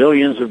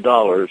millions of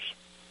dollars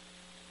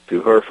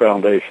to her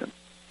foundation.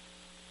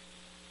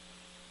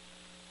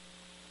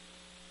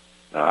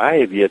 Now, I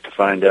have yet to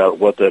find out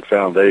what that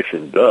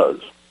foundation does.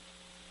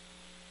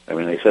 I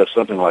mean, they have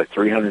something like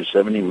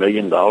 $370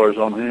 million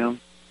on hand.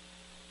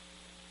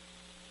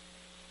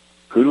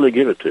 Who do they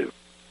give it to?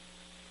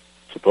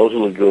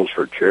 Supposedly it goes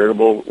for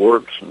charitable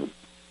works and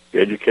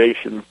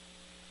education.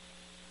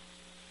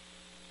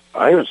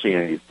 I haven't seen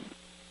any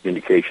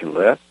indication of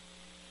that.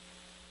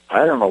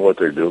 I don't know what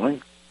they're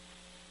doing.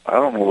 I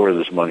don't know where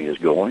this money is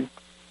going.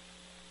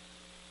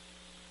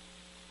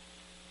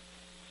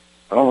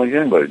 I don't think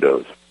anybody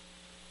does.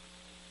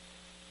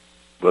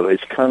 But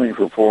it's coming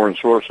from foreign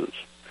sources.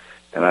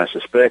 And I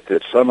suspect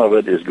that some of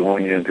it is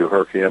going into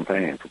her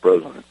campaign for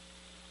president.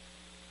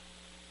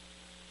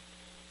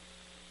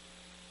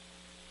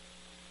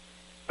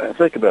 And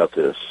think about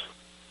this.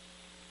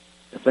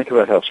 And think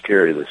about how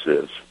scary this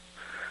is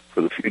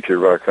for the future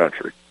of our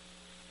country,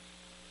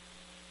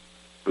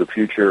 for the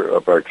future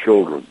of our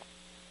children.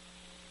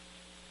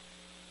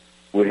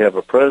 We have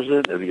a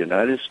president of the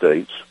United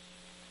States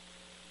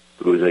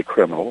who is a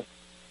criminal,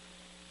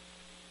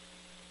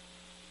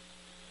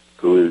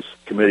 who is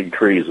committing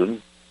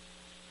treason,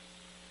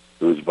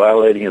 who is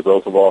violating his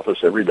oath of office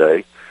every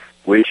day,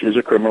 which is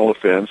a criminal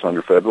offense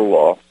under federal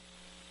law.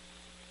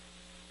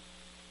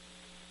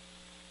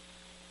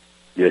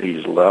 Yet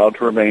he's allowed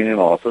to remain in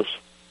office.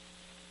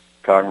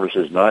 Congress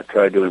has not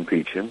tried to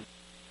impeach him.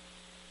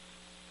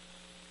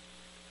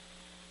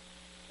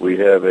 We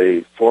have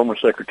a former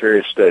Secretary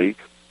of State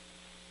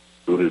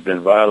who has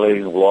been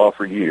violating the law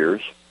for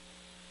years,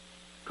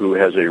 who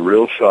has a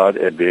real shot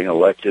at being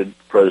elected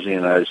President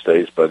of the United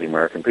States by the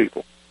American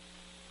people.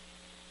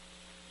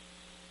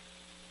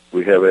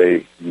 We have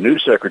a new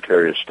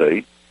Secretary of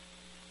State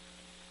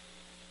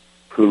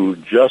who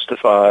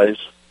justifies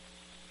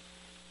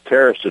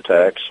terrorist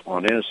attacks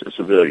on innocent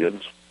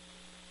civilians,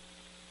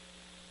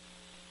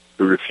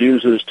 who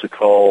refuses to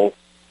call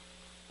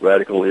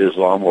radical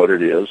Islam what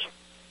it is,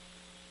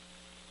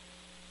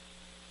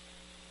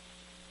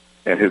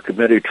 and who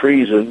committed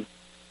treason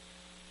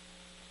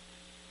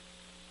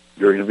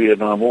during the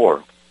Vietnam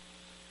War.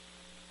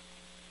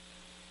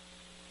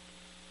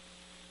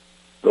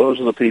 Those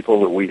are the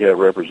people that we have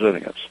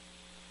representing us.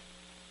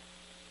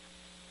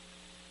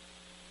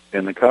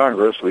 In the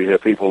Congress, we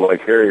have people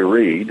like Harry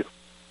Reid,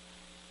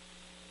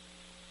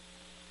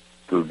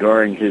 who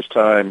during his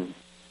time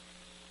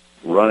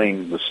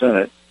running the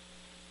Senate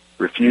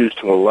refused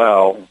to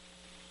allow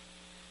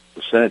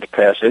the Senate to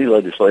pass any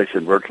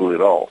legislation virtually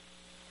at all.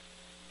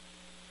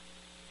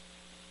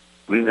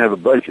 We didn't have a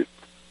budget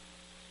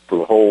for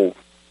the whole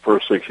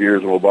first 6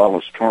 years of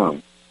Obama's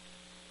term,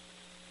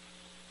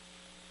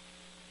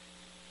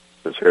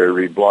 because Harry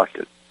Reid blocked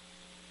it.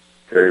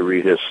 Harry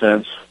Reid has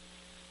since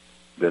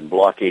been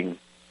blocking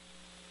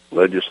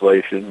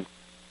legislation,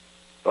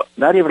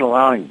 not even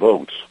allowing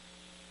votes.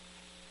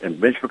 And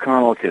Mitch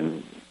McConnell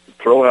can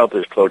throw out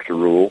this cloture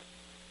rule.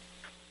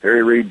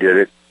 Harry Reid did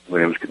it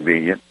when it was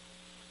convenient,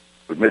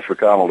 but Mitch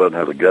McConnell doesn't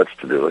have the guts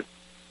to do it.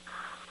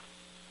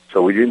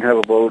 So we didn't have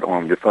a vote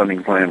on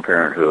defunding Planned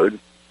Parenthood.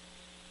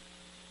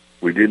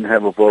 We didn't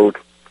have a vote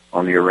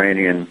on the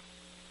Iranian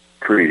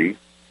treaty.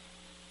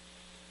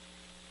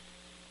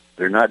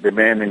 They're not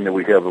demanding that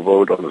we have a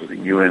vote on the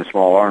UN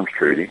Small Arms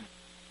Treaty.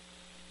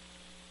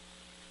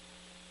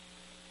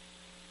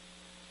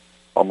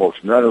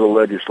 Almost none of the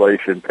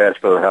legislation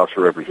passed by the House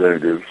of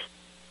Representatives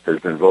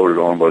has been voted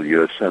on by the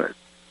U.S. Senate.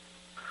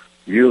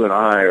 You and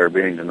I are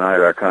being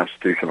denied our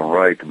constitutional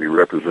right to be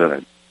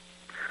represented.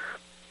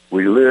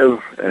 We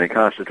live in a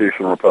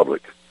constitutional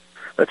republic.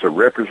 That's a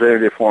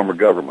representative form of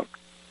government.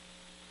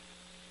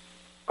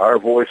 Our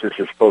voices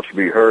are supposed to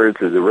be heard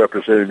through the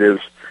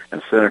representatives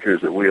and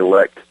senators that we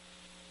elect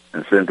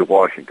and send to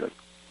Washington,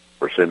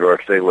 or send to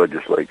our state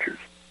legislatures,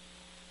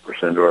 or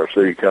send to our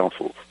city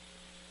councils.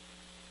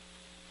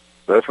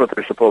 That's what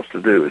they're supposed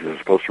to do, is they're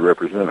supposed to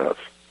represent us.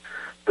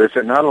 But if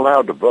they're not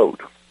allowed to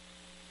vote,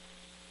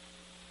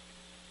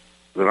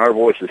 then our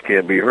voices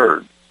can't be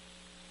heard,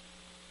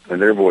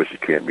 and their voices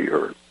can't be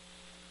heard.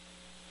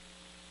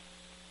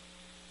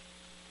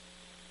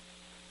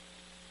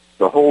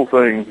 The whole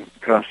thing,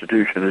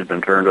 Constitution, has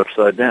been turned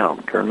upside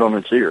down, turned on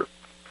its ear.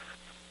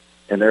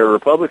 And there are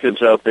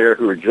Republicans out there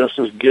who are just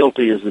as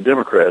guilty as the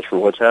Democrats for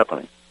what's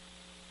happening.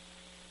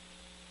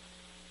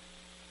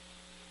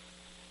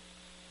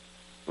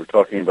 We're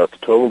talking about the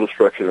total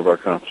destruction of our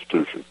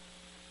Constitution.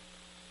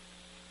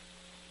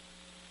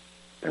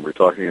 And we're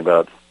talking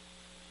about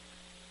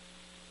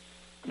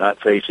not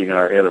facing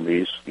our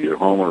enemies, either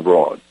home or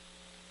abroad.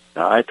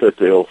 Now, I took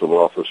the oath of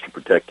office to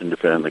protect and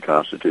defend the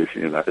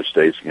Constitution of the United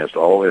States against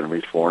all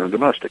enemies, foreign and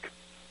domestic.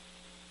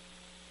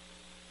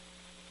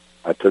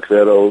 I took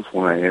that oath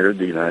when I entered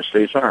the United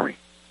States Army.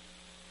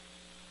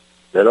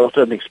 That oath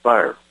doesn't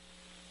expire.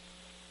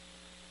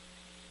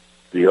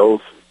 The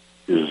oath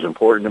is as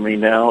important to me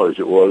now as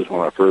it was when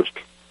I first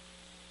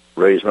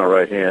raised my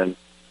right hand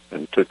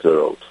and took that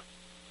oath.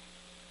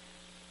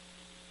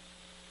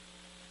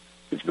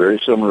 It's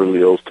very similar to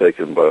the oath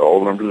taken by all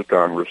the members of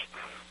Congress,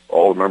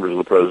 all the members of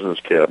the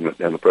President's Cabinet,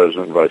 and the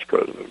President and Vice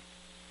President.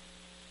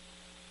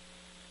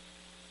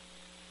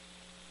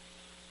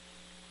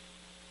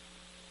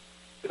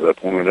 As I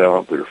pointed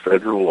out, there are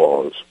federal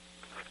laws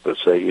that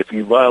say if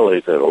you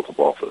violate that oath of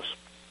office,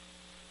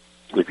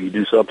 if you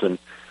do something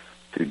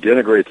to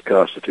denigrate the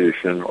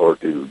Constitution or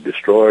to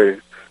destroy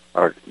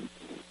our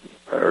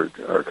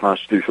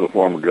constitutional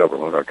form of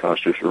government, our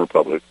constitutional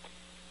republic,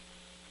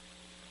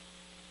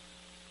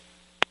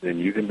 then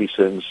you can be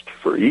sentenced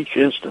for each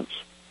instance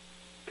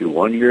to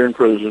 1 year in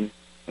prison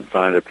and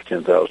fined up to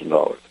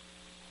 $10,000.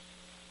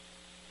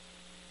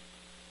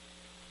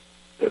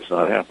 That's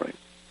not happening.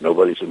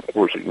 Nobody's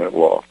enforcing that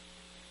law.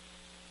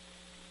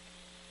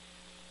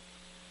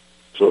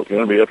 So it's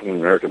going to be up to the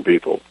American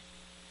people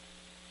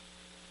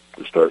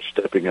to start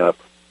stepping up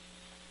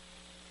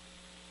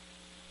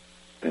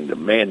and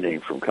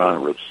demanding from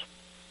Congress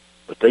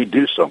that they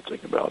do something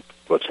about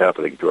what's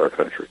happening to our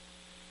country.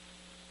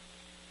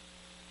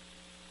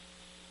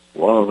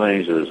 One of the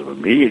things that is of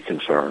immediate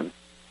concern,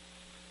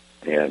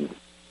 and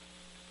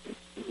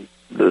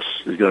this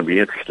is going to be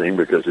interesting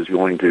because it's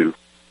going to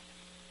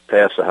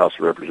pass the House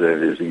of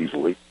Representatives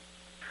easily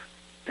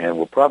and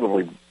will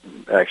probably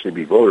actually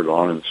be voted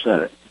on in the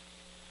Senate,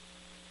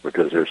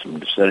 because there's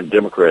some Senate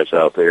Democrats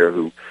out there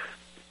who,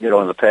 in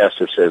the past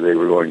have said they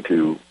were going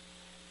to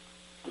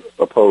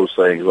oppose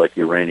things like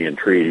the Iranian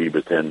treaty,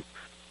 but then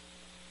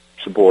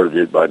supported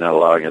it by not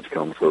allowing it to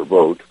come for a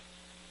vote.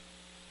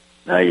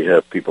 Now you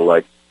have people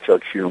like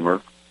Chuck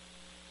Schumer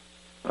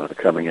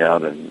coming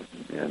out and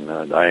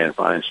Dianne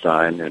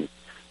Feinstein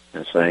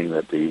and saying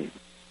that the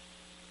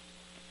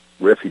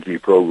refugee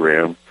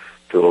program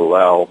to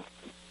allow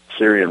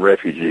Syrian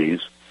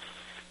refugees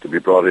to be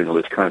brought into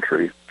this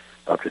country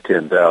up to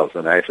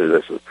 10,000. Actually,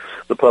 that's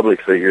the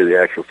public figure. The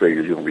actual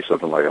figure is going to be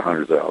something like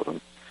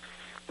 100,000.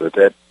 But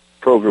that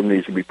program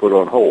needs to be put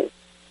on hold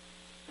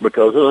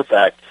because of the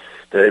fact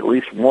that at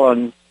least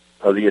one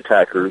of the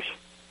attackers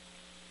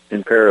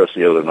in Paris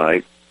the other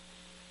night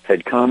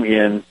had come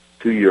in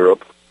to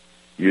Europe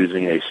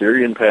using a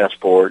Syrian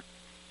passport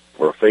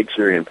or a fake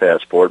Syrian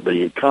passport, but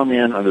he had come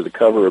in under the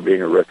cover of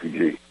being a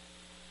refugee.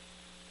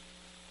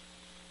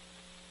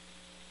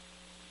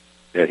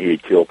 And he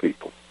had killed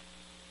people.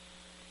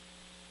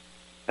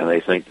 And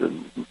they think that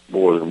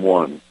more than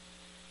one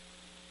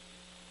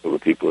of the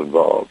people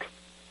involved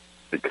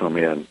had come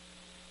in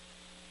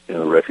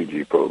the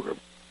refugee program.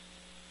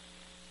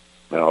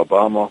 Now,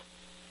 Obama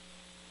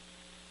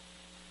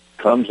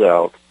comes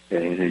out,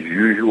 and in his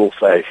usual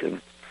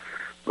fashion,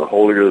 the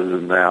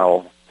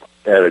holier-than-thou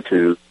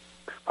attitude,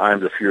 I'm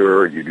the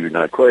Fuhrer, you do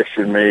not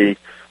question me.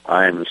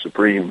 I am the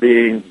supreme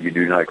being, you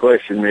do not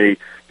question me.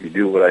 You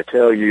do what I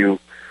tell you,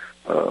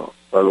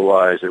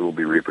 otherwise there will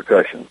be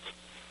repercussions.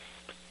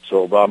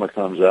 So Obama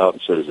comes out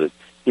and says that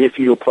if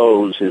you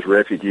oppose his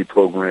refugee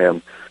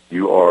program,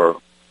 you are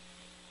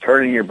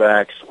turning your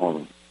backs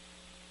on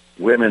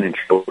women and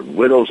children,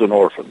 widows and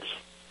orphans.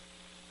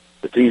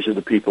 But these are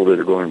the people that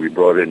are going to be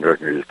brought in under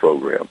his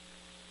program.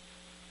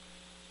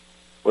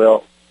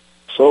 Well,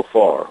 so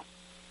far,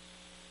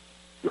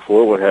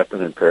 before what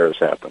happened in Paris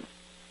happened,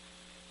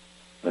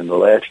 in the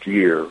last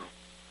year,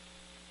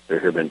 there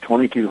have been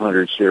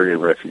 2,200 Syrian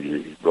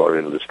refugees brought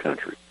into this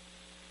country.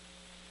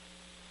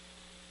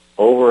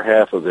 over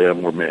half of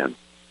them were men.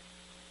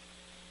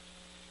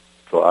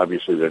 So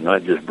obviously they're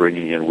not just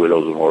bringing in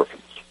widows and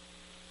orphans.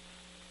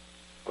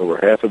 Over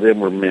half of them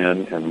were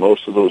men, and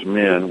most of those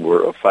men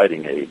were of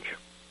fighting age.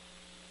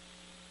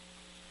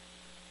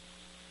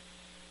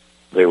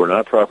 They were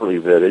not properly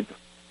vetted,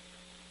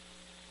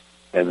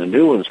 and the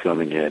new ones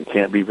coming in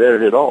can't be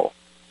vetted at all.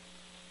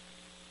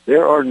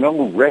 There are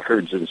no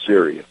records in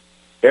Syria.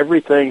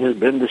 Everything has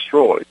been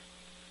destroyed.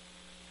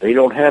 They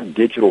don't have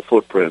digital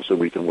footprints that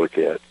we can look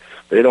at.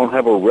 They don't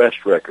have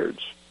arrest records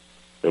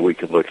that we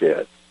can look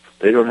at.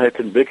 They don't have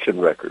conviction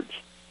records.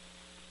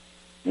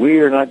 We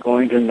are not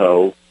going to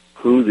know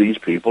who these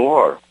people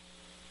are.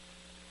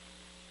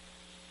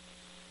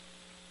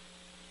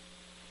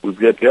 We've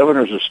got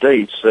governors of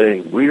states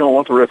saying, we don't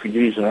want the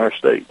refugees in our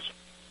states.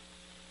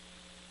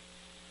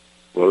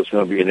 Well, it's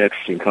going to be an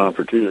interesting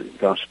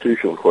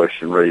constitutional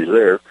question raised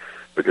there,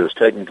 because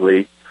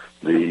technically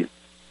the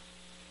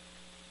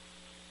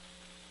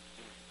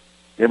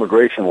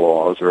immigration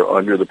laws are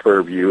under the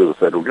purview of the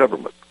federal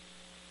government.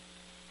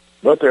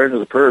 But they're under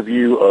the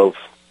purview of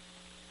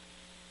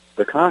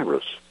the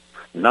Congress,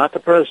 not the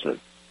president.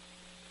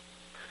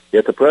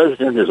 Yet the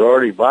president has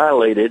already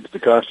violated the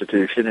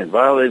Constitution and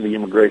violated the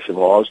immigration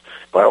laws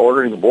by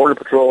ordering the Border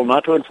Patrol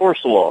not to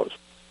enforce the laws,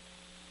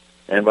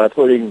 and by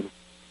putting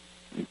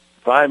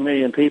 5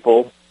 million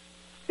people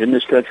in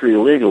this country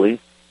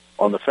illegally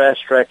on the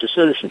fast track to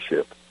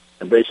citizenship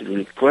and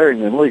basically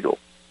declaring them legal.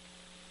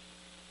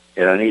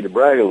 And I need to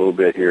brag a little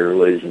bit here,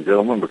 ladies and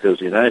gentlemen, because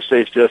the United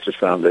States Justice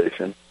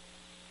Foundation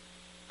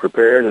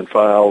prepared and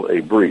filed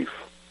a brief.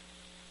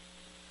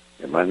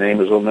 And my name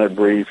is on that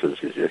brief as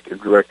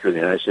Executive Director of the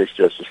United States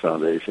Justice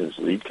Foundation's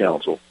lead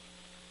counsel.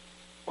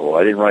 Oh,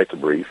 I didn't write the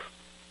brief.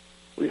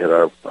 We had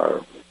our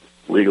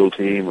legal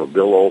team of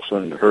Bill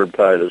Olson and Herb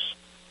Titus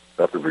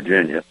up in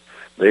Virginia.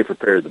 They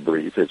prepared the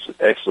brief. It's an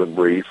excellent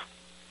brief.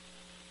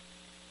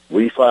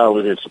 We filed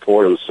it in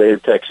support of the state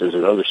of Texas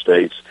and other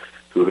states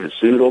who had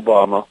sued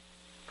Obama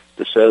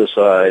to set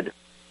aside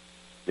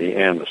the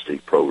amnesty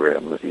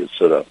program that he had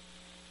set up.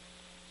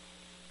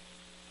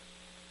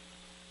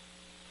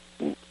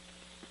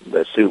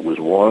 That suit was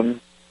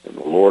won in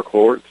the lower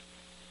court,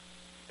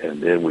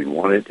 and then we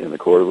won it in the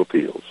Court of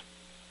Appeals.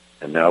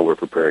 And now we're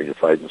preparing to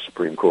fight in the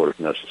Supreme Court if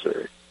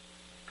necessary.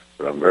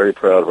 But I'm very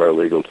proud of our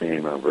legal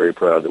team. I'm very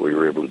proud that we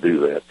were able to do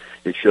that.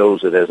 It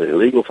shows that as a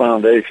legal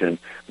foundation,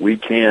 we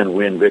can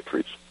win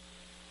victories.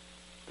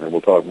 And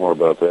we'll talk more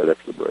about that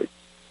after the break.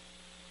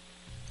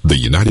 The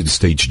United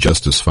States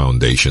Justice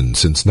Foundation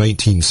since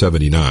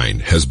 1979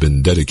 has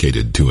been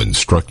dedicated to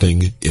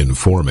instructing,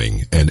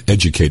 informing, and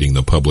educating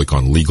the public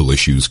on legal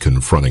issues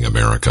confronting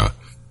America.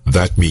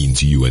 That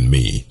means you and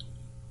me.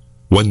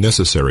 When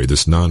necessary,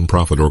 this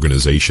nonprofit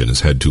organization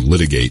has had to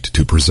litigate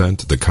to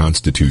present the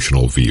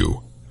constitutional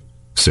view.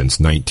 Since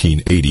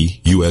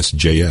 1980,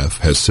 USJF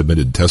has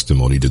submitted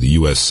testimony to the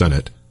U.S.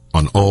 Senate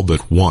on all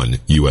but one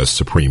U.S.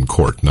 Supreme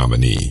Court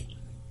nominee.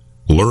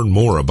 Learn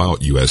more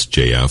about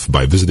USJF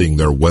by visiting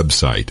their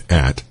website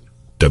at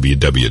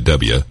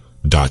www.usjf.net.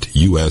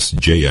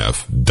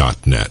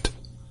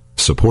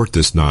 Support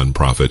this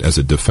nonprofit as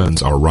it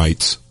defends our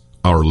rights,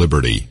 our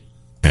liberty,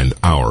 and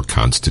our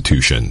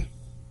Constitution.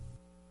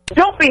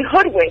 Don't be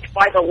hoodwinked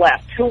by the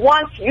left, who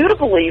wants you to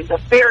believe the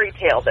fairy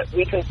tale that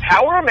we can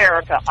power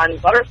America on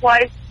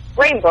butterflies,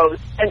 rainbows,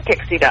 and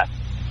pixie dust.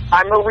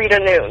 I'm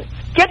Marita Noon.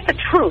 Get the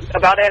truth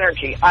about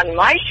energy on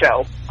my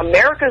show,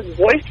 America's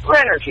Voice for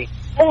Energy,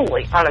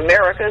 only on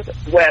America's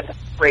Web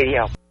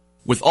Radio.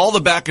 With all the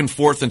back and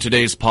forth in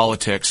today's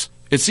politics,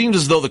 it seems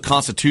as though the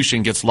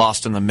Constitution gets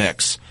lost in the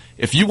mix.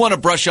 If you want to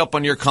brush up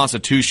on your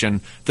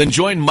Constitution, then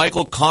join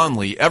Michael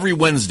Conley every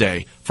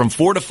Wednesday from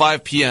 4 to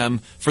 5 p.m.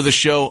 for the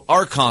show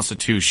Our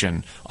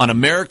Constitution on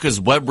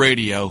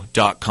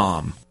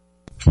americaswebradio.com.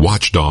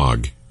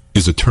 Watchdog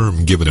is a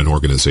term given an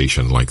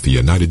organization like the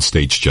United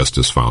States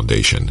Justice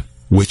Foundation,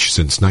 which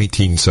since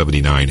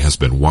 1979 has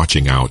been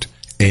watching out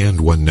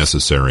and, when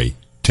necessary,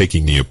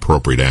 taking the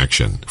appropriate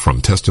action from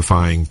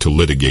testifying to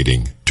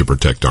litigating to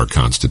protect our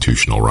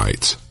constitutional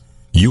rights.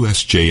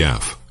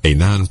 USJF, a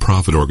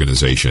non-profit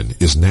organization,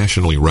 is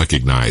nationally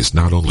recognized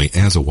not only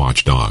as a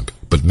watchdog,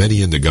 but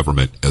many in the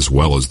government, as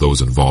well as those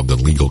involved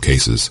in legal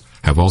cases,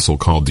 have also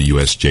called the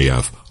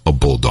USJF a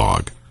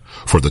bulldog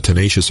for the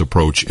tenacious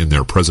approach in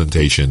their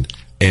presentation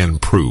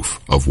and proof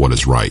of what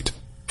is right.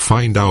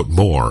 Find out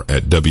more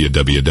at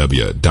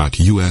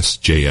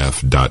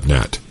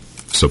www.usjf.net.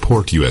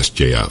 Support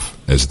USJF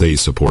as they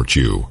support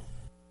you.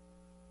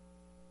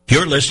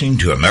 You're listening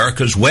to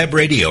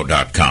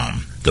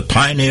americaswebradio.com, the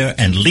pioneer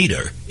and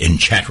leader in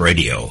chat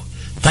radio.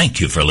 Thank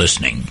you for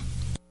listening.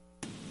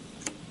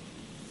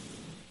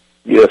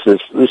 Yes,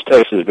 this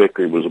Texas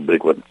victory was a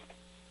big one.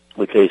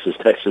 The case is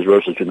Texas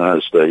versus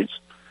United States.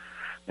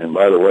 And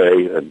by the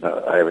way,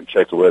 I haven't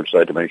checked the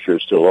website to make sure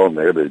it's still on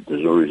there, but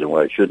there's no reason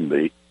why it shouldn't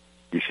be.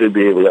 You should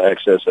be able to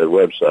access that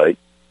website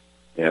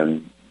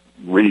and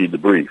read the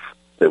brief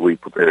that we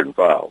prepared and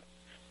filed.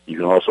 You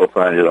can also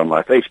find it on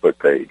my Facebook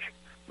page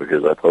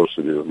because I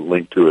posted a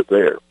link to it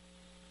there.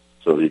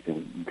 So you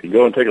can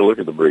go and take a look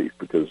at the brief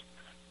because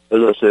as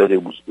I said,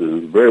 it was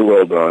very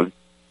well done.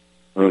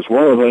 And it's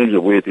one of the things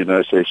that we at the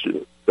United States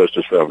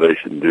Justice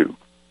Foundation do.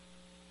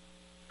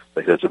 I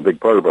think that's a big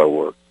part of our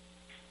work,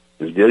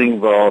 is getting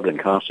involved in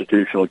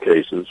constitutional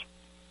cases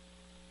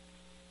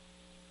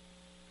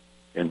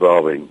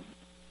involving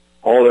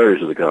all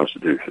areas of the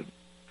Constitution,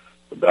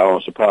 the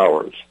balance of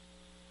powers,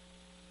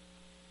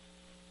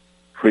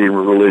 freedom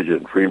of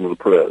religion, freedom of the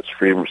press,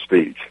 freedom of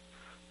speech,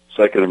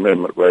 Second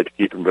Amendment, right to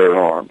keep and bear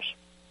arms,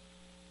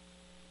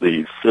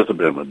 the Fifth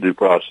Amendment, due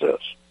process,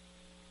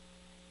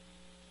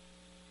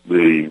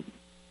 the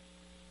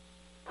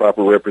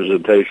proper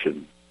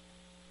representation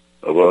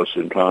of us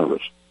in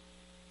Congress,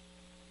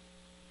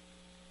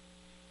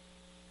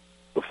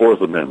 the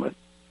Fourth Amendment,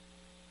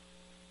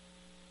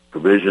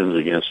 provisions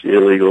against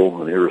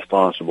illegal and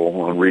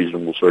irresponsible,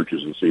 unreasonable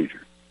searches and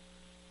seizures.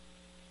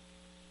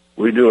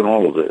 We're doing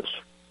all of this.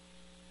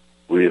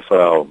 We have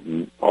filed,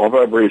 all of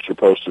our briefs are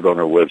posted on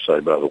our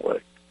website, by the way.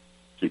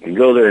 So you can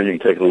go there and you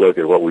can take a look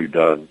at what we've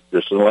done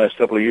just in the last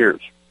couple of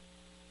years.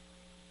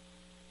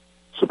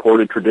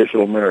 Supported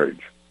traditional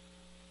marriage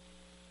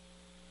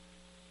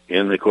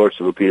in the courts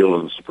of appeal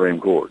and the Supreme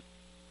Court.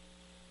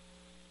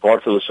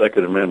 Fought for the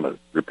Second Amendment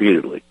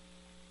repeatedly.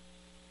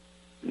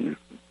 You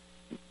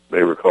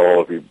may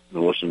recall, if you've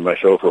been listening to my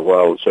show for a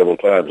while, several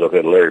times I've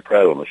had Larry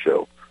Pratt on the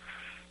show.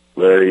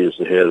 Larry is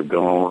the head of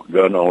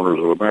Gun Owners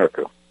of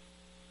America.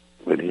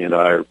 And he and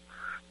I are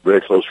very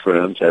close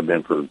friends, have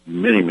been for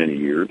many, many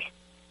years.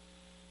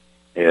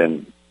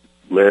 And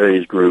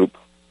Larry's group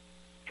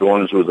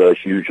joins with us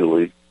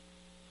usually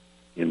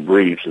in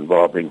briefs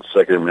involving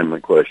Second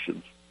Amendment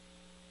questions.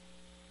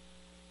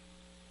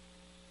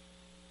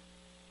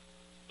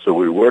 So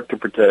we work to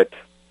protect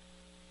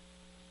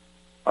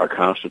our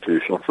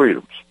constitutional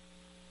freedoms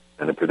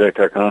and to protect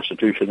our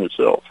Constitution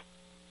itself.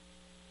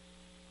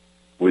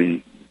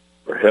 We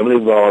are heavily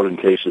involved in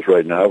cases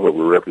right now where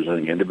we're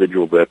representing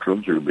individual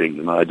veterans who are being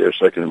denied their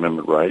Second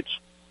Amendment rights,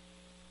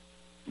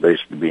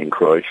 basically being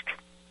crushed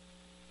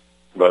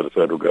by the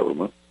federal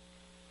government.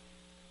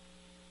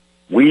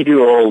 We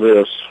do all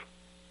this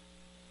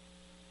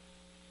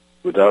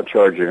without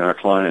charging our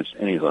clients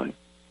anything.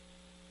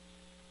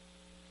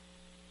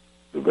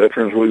 The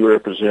veterans we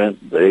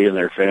represent, they and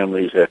their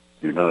families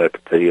do not have to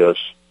pay us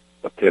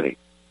a penny.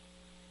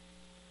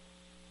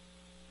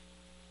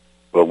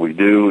 What we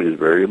do is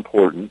very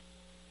important,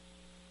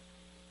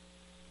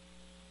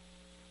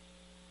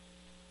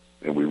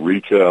 and we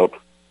reach out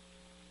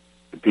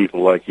to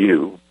people like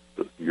you,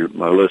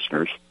 my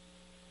listeners,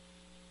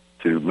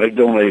 to make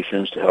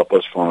donations to help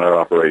us fund our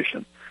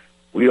operation.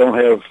 We don't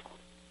have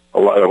a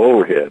lot of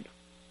overhead.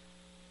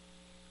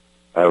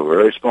 I have a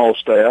very small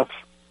staff.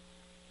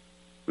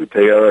 We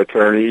pay our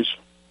attorneys,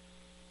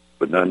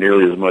 but not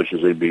nearly as much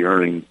as they'd be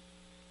earning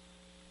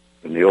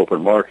in the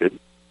open market.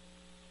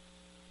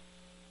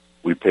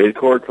 We pay the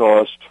court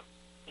costs,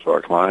 so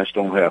our clients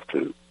don't have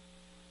to.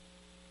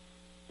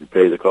 We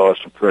pay the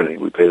cost of printing.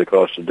 We pay the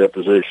cost of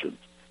depositions.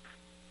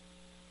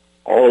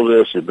 All of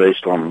this is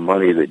based on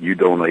money that you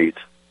donate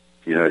to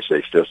the United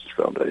States Justice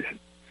Foundation.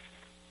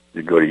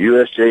 You go to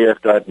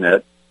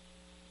usjf.net,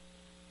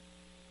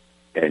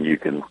 and you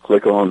can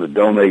click on the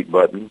donate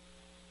button,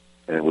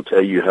 and it will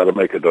tell you how to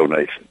make a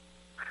donation,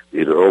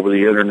 either over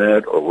the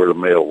internet or where to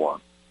mail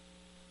one.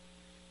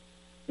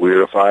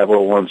 We're a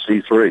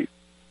 501c3.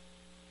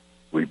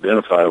 We've been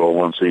a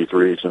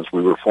 501c3 since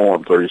we were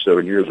formed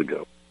 37 years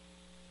ago,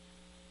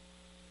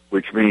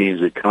 which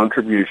means that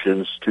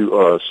contributions to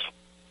us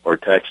are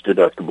tax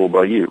deductible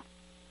by you.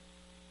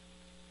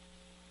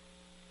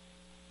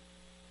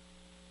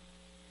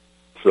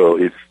 So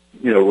if,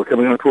 we're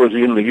coming on towards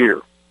the end of the year.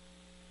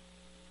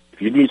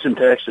 If you need some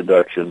tax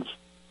deductions,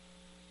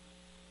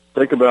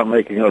 think about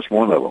making us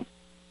one of them.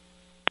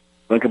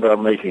 Think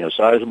about making a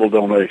sizable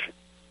donation.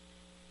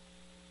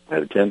 I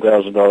had a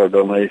 $10,000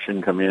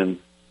 donation come in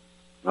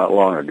not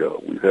long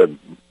ago. We've had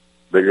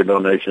bigger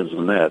donations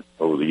than that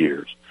over the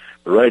years.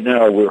 But right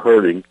now we're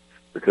hurting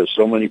because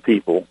so many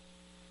people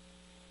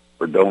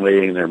are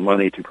donating their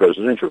money to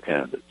presidential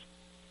candidates,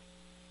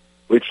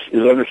 which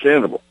is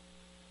understandable.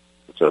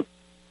 It's a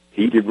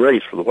heated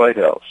race for the White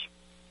House.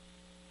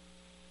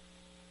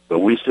 But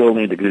we still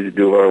need to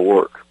do our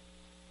work.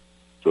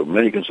 So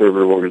many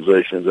conservative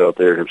organizations out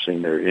there have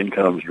seen their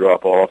incomes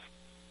drop off.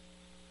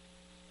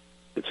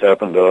 It's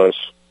happened to us.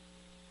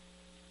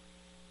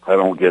 I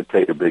don't get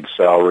paid a big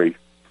salary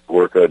for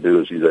work I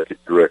do as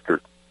executive director.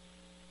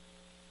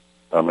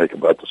 I make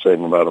about the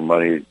same amount of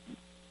money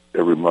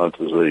every month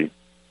as a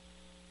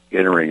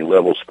entering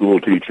level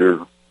school teacher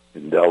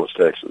in Dallas,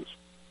 Texas.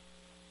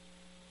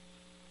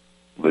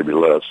 Maybe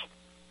less.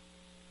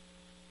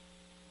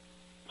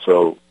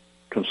 So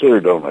consider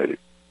donating.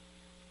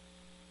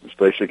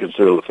 Especially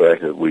consider the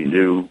fact that we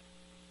do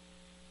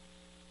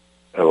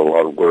have a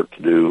lot of work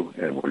to do,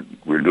 and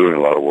we're doing a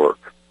lot of work.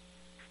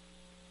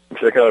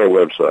 Check out our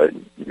website.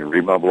 You can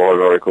read my blog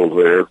articles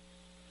there.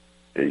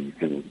 And you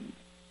can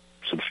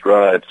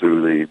subscribe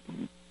through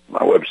my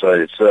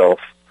website itself,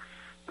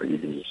 or you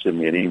can just send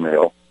me an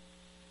email.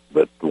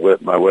 But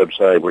my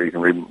website where you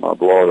can read my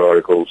blog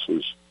articles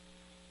is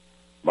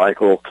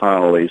Michael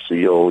Connelly,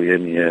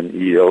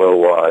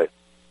 CONNELLY,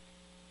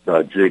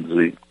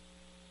 .jigsy.com.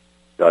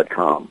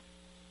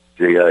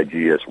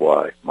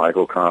 JIGSY,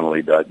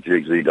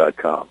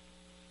 michaelconnelly.jigsy.com.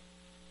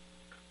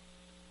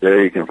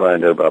 There you can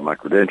find out about my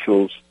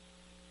credentials.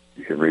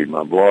 You can read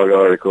my blog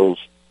articles.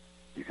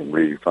 You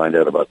can find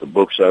out about the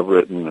books I've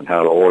written and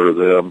how to order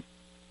them,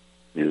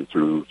 either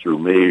through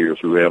me or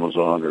through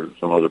Amazon or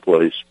some other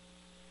place.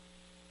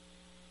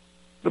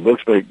 The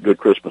books make good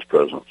Christmas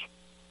presents.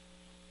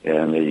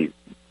 And the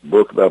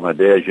book about my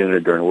dad's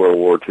unit during World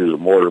War II, The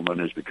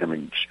Mortarman, is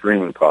becoming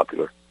extremely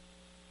popular.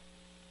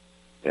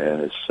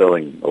 And it's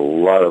selling, a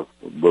lot of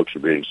books are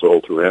being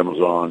sold through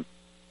Amazon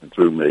and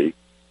through me.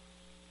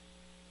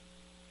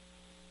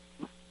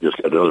 Just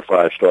got another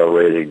 5-star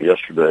rating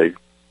yesterday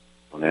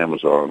on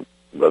Amazon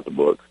about the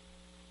book.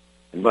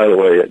 And by the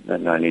way,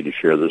 and I need to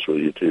share this with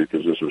you too,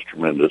 because this was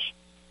tremendous.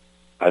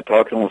 I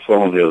talked on the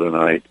phone the other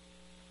night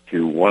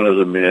to one of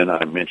the men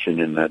I mentioned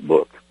in that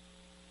book.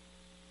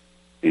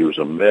 He was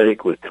a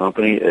medic with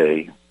Company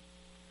A,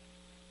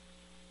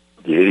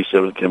 the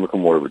 87th Chemical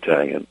Mortar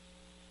Battalion.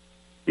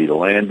 He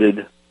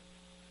landed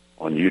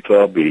on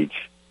Utah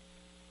Beach.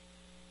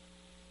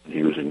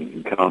 He was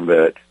in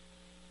combat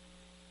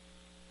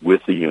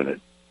with the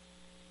unit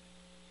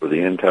for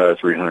the entire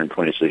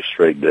 326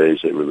 straight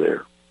days they were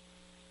there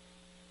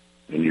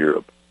in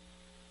Europe.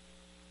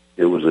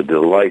 It was a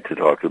delight to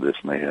talk to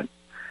this man.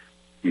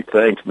 He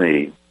thanked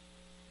me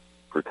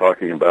for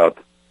talking about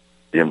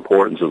the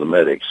importance of the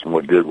medics and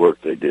what good work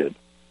they did.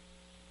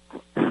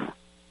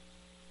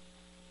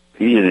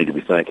 He didn't need to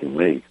be thanking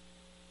me.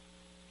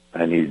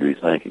 I needed to be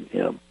thanking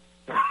him.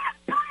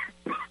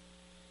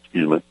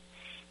 Excuse me.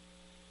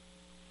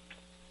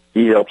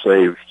 He helped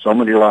save so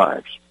many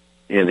lives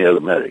and the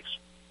other medics.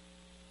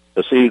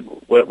 But see,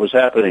 what was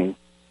happening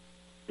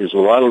is a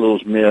lot of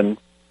those men,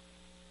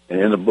 and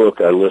in the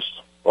book I list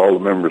all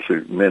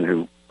the men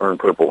who earned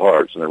Purple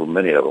Hearts, and there were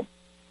many of them.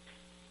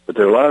 But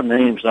there are a lot of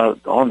names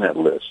not on that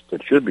list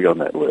that should be on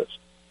that list.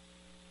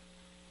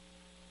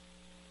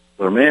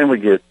 When a man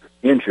would get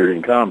injured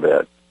in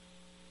combat,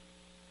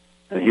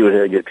 and he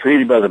would get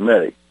treated by the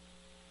medic,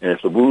 and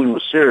if the wound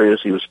was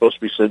serious, he was supposed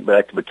to be sent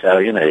back to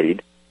battalion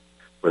aid,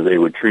 where they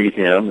would treat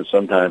him, and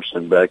sometimes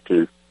sent back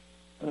to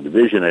a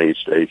division aid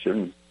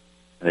station,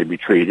 and they'd be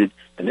treated,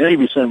 and then he'd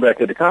be sent back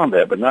into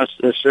combat, but not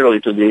necessarily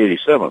to the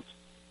 87th,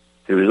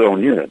 to his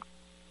own unit.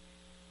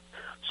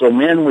 So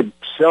men would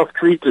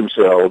self-treat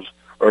themselves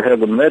or have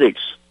the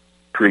medics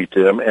treat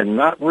them and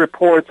not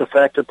report the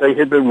fact that they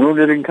had been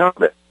wounded in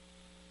combat.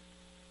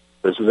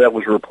 Because that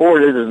was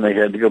reported, and they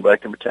had to go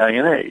back to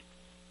battalion aid.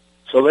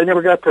 So they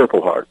never got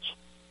Purple Hearts.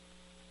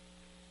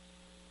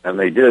 And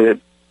they did it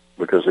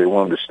because they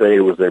wanted to stay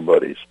with their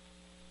buddies.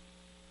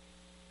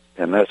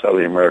 And that's how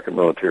the American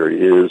military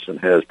is and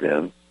has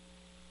been,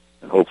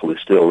 and hopefully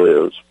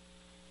still is,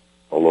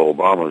 although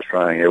Obama is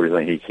trying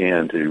everything he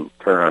can to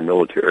turn our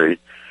military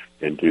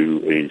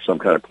into some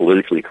kind of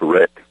politically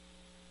correct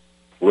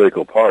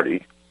political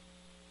party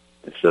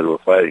instead of a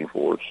fighting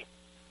force.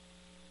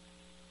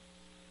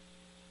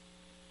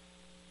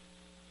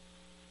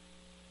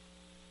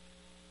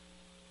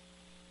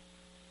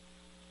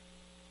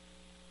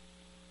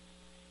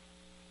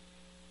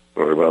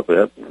 Sorry about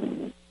that.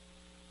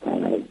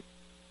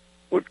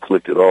 What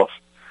clicked it off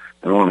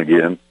and on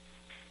again.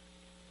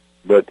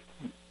 But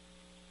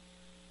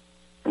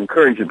I'm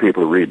encouraging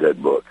people to read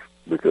that book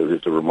because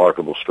it's a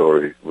remarkable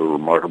story of a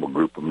remarkable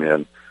group of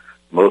men,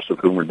 most of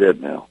whom are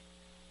dead now.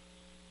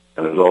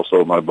 And there's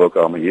also my book,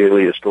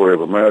 Amayeli, A Story of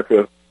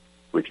America,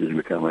 which has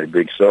become a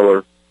big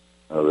seller.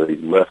 The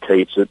left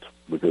hates it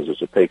because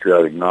it's a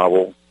patriotic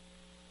novel.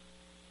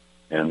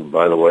 And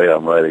by the way,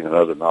 I'm writing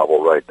another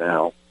novel right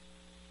now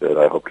that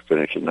I hope to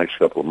finish in the next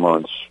couple of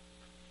months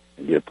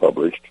and get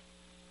published.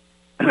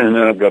 And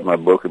then I've got my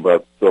book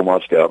about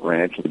Philmont Scout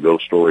Ranch and the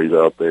ghost stories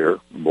out there,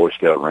 the Boy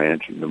Scout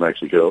Ranch in New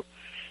Mexico,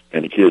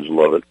 and the kids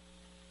love it.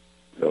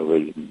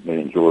 They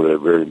enjoy that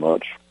very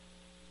much.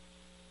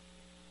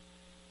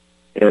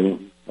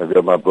 And I've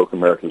got my book,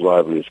 America's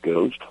Liveliest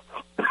Ghost.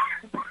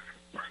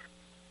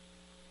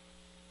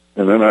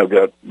 And then I've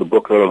got the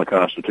booklet on the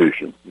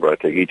Constitution, where I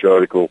take each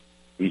article,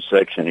 each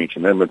section, each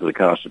amendment to the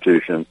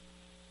Constitution,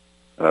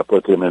 and I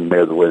put them in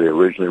there the way they were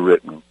originally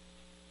written.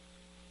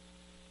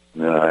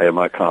 And then I have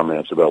my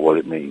comments about what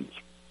it means.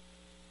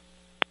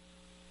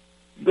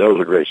 Those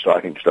are great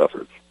stocking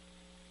stuffers.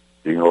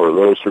 You can order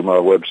those through my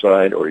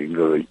website, or you can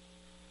go to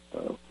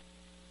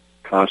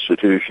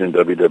Constitution,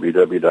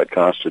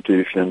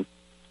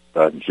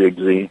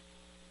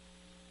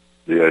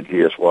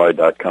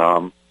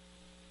 www.jigsy.com,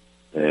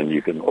 and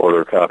you can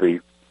order a copy,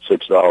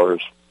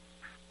 $6,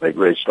 make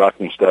great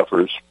stocking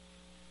stuffers.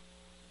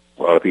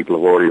 A lot of people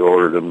have already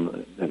ordered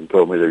them and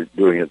told me they're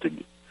doing it to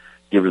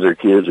give to their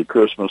kids at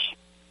Christmas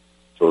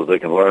so that they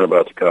can learn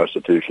about the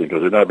Constitution,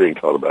 because they're not being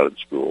taught about it in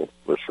school.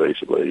 Let's face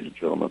it, ladies and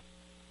gentlemen.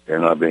 They're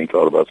not being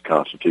taught about the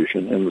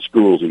Constitution in the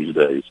schools these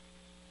days.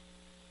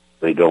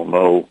 They don't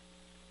know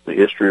the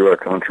history of our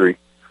country.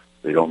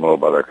 They don't know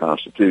about our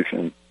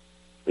Constitution.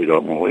 They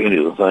don't know any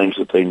of the things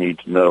that they need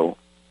to know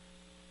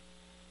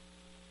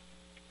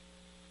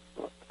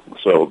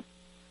So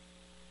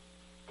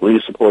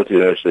please support the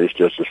United States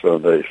Justice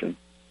Foundation.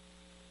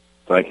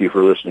 Thank you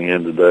for listening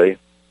in today.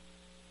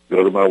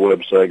 Go to my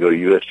website, go to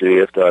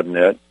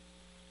usjf.net.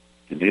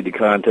 If you need to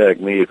contact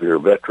me if you're a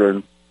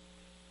veteran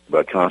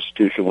about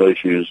constitutional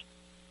issues,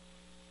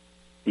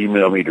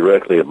 email me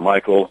directly at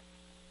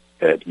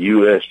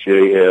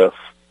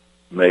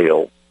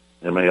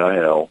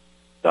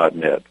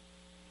michael@usjfmail.net.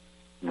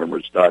 Remember,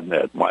 it's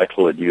 .net,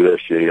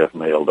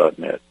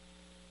 michael@usjfmail.net.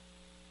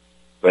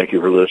 Thank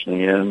you for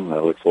listening in. I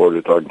look forward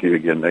to talking to you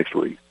again next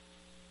week.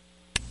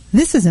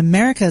 This is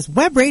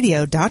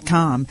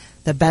America'sWebRadio.com,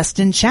 the best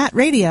in chat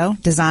radio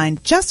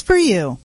designed just for you.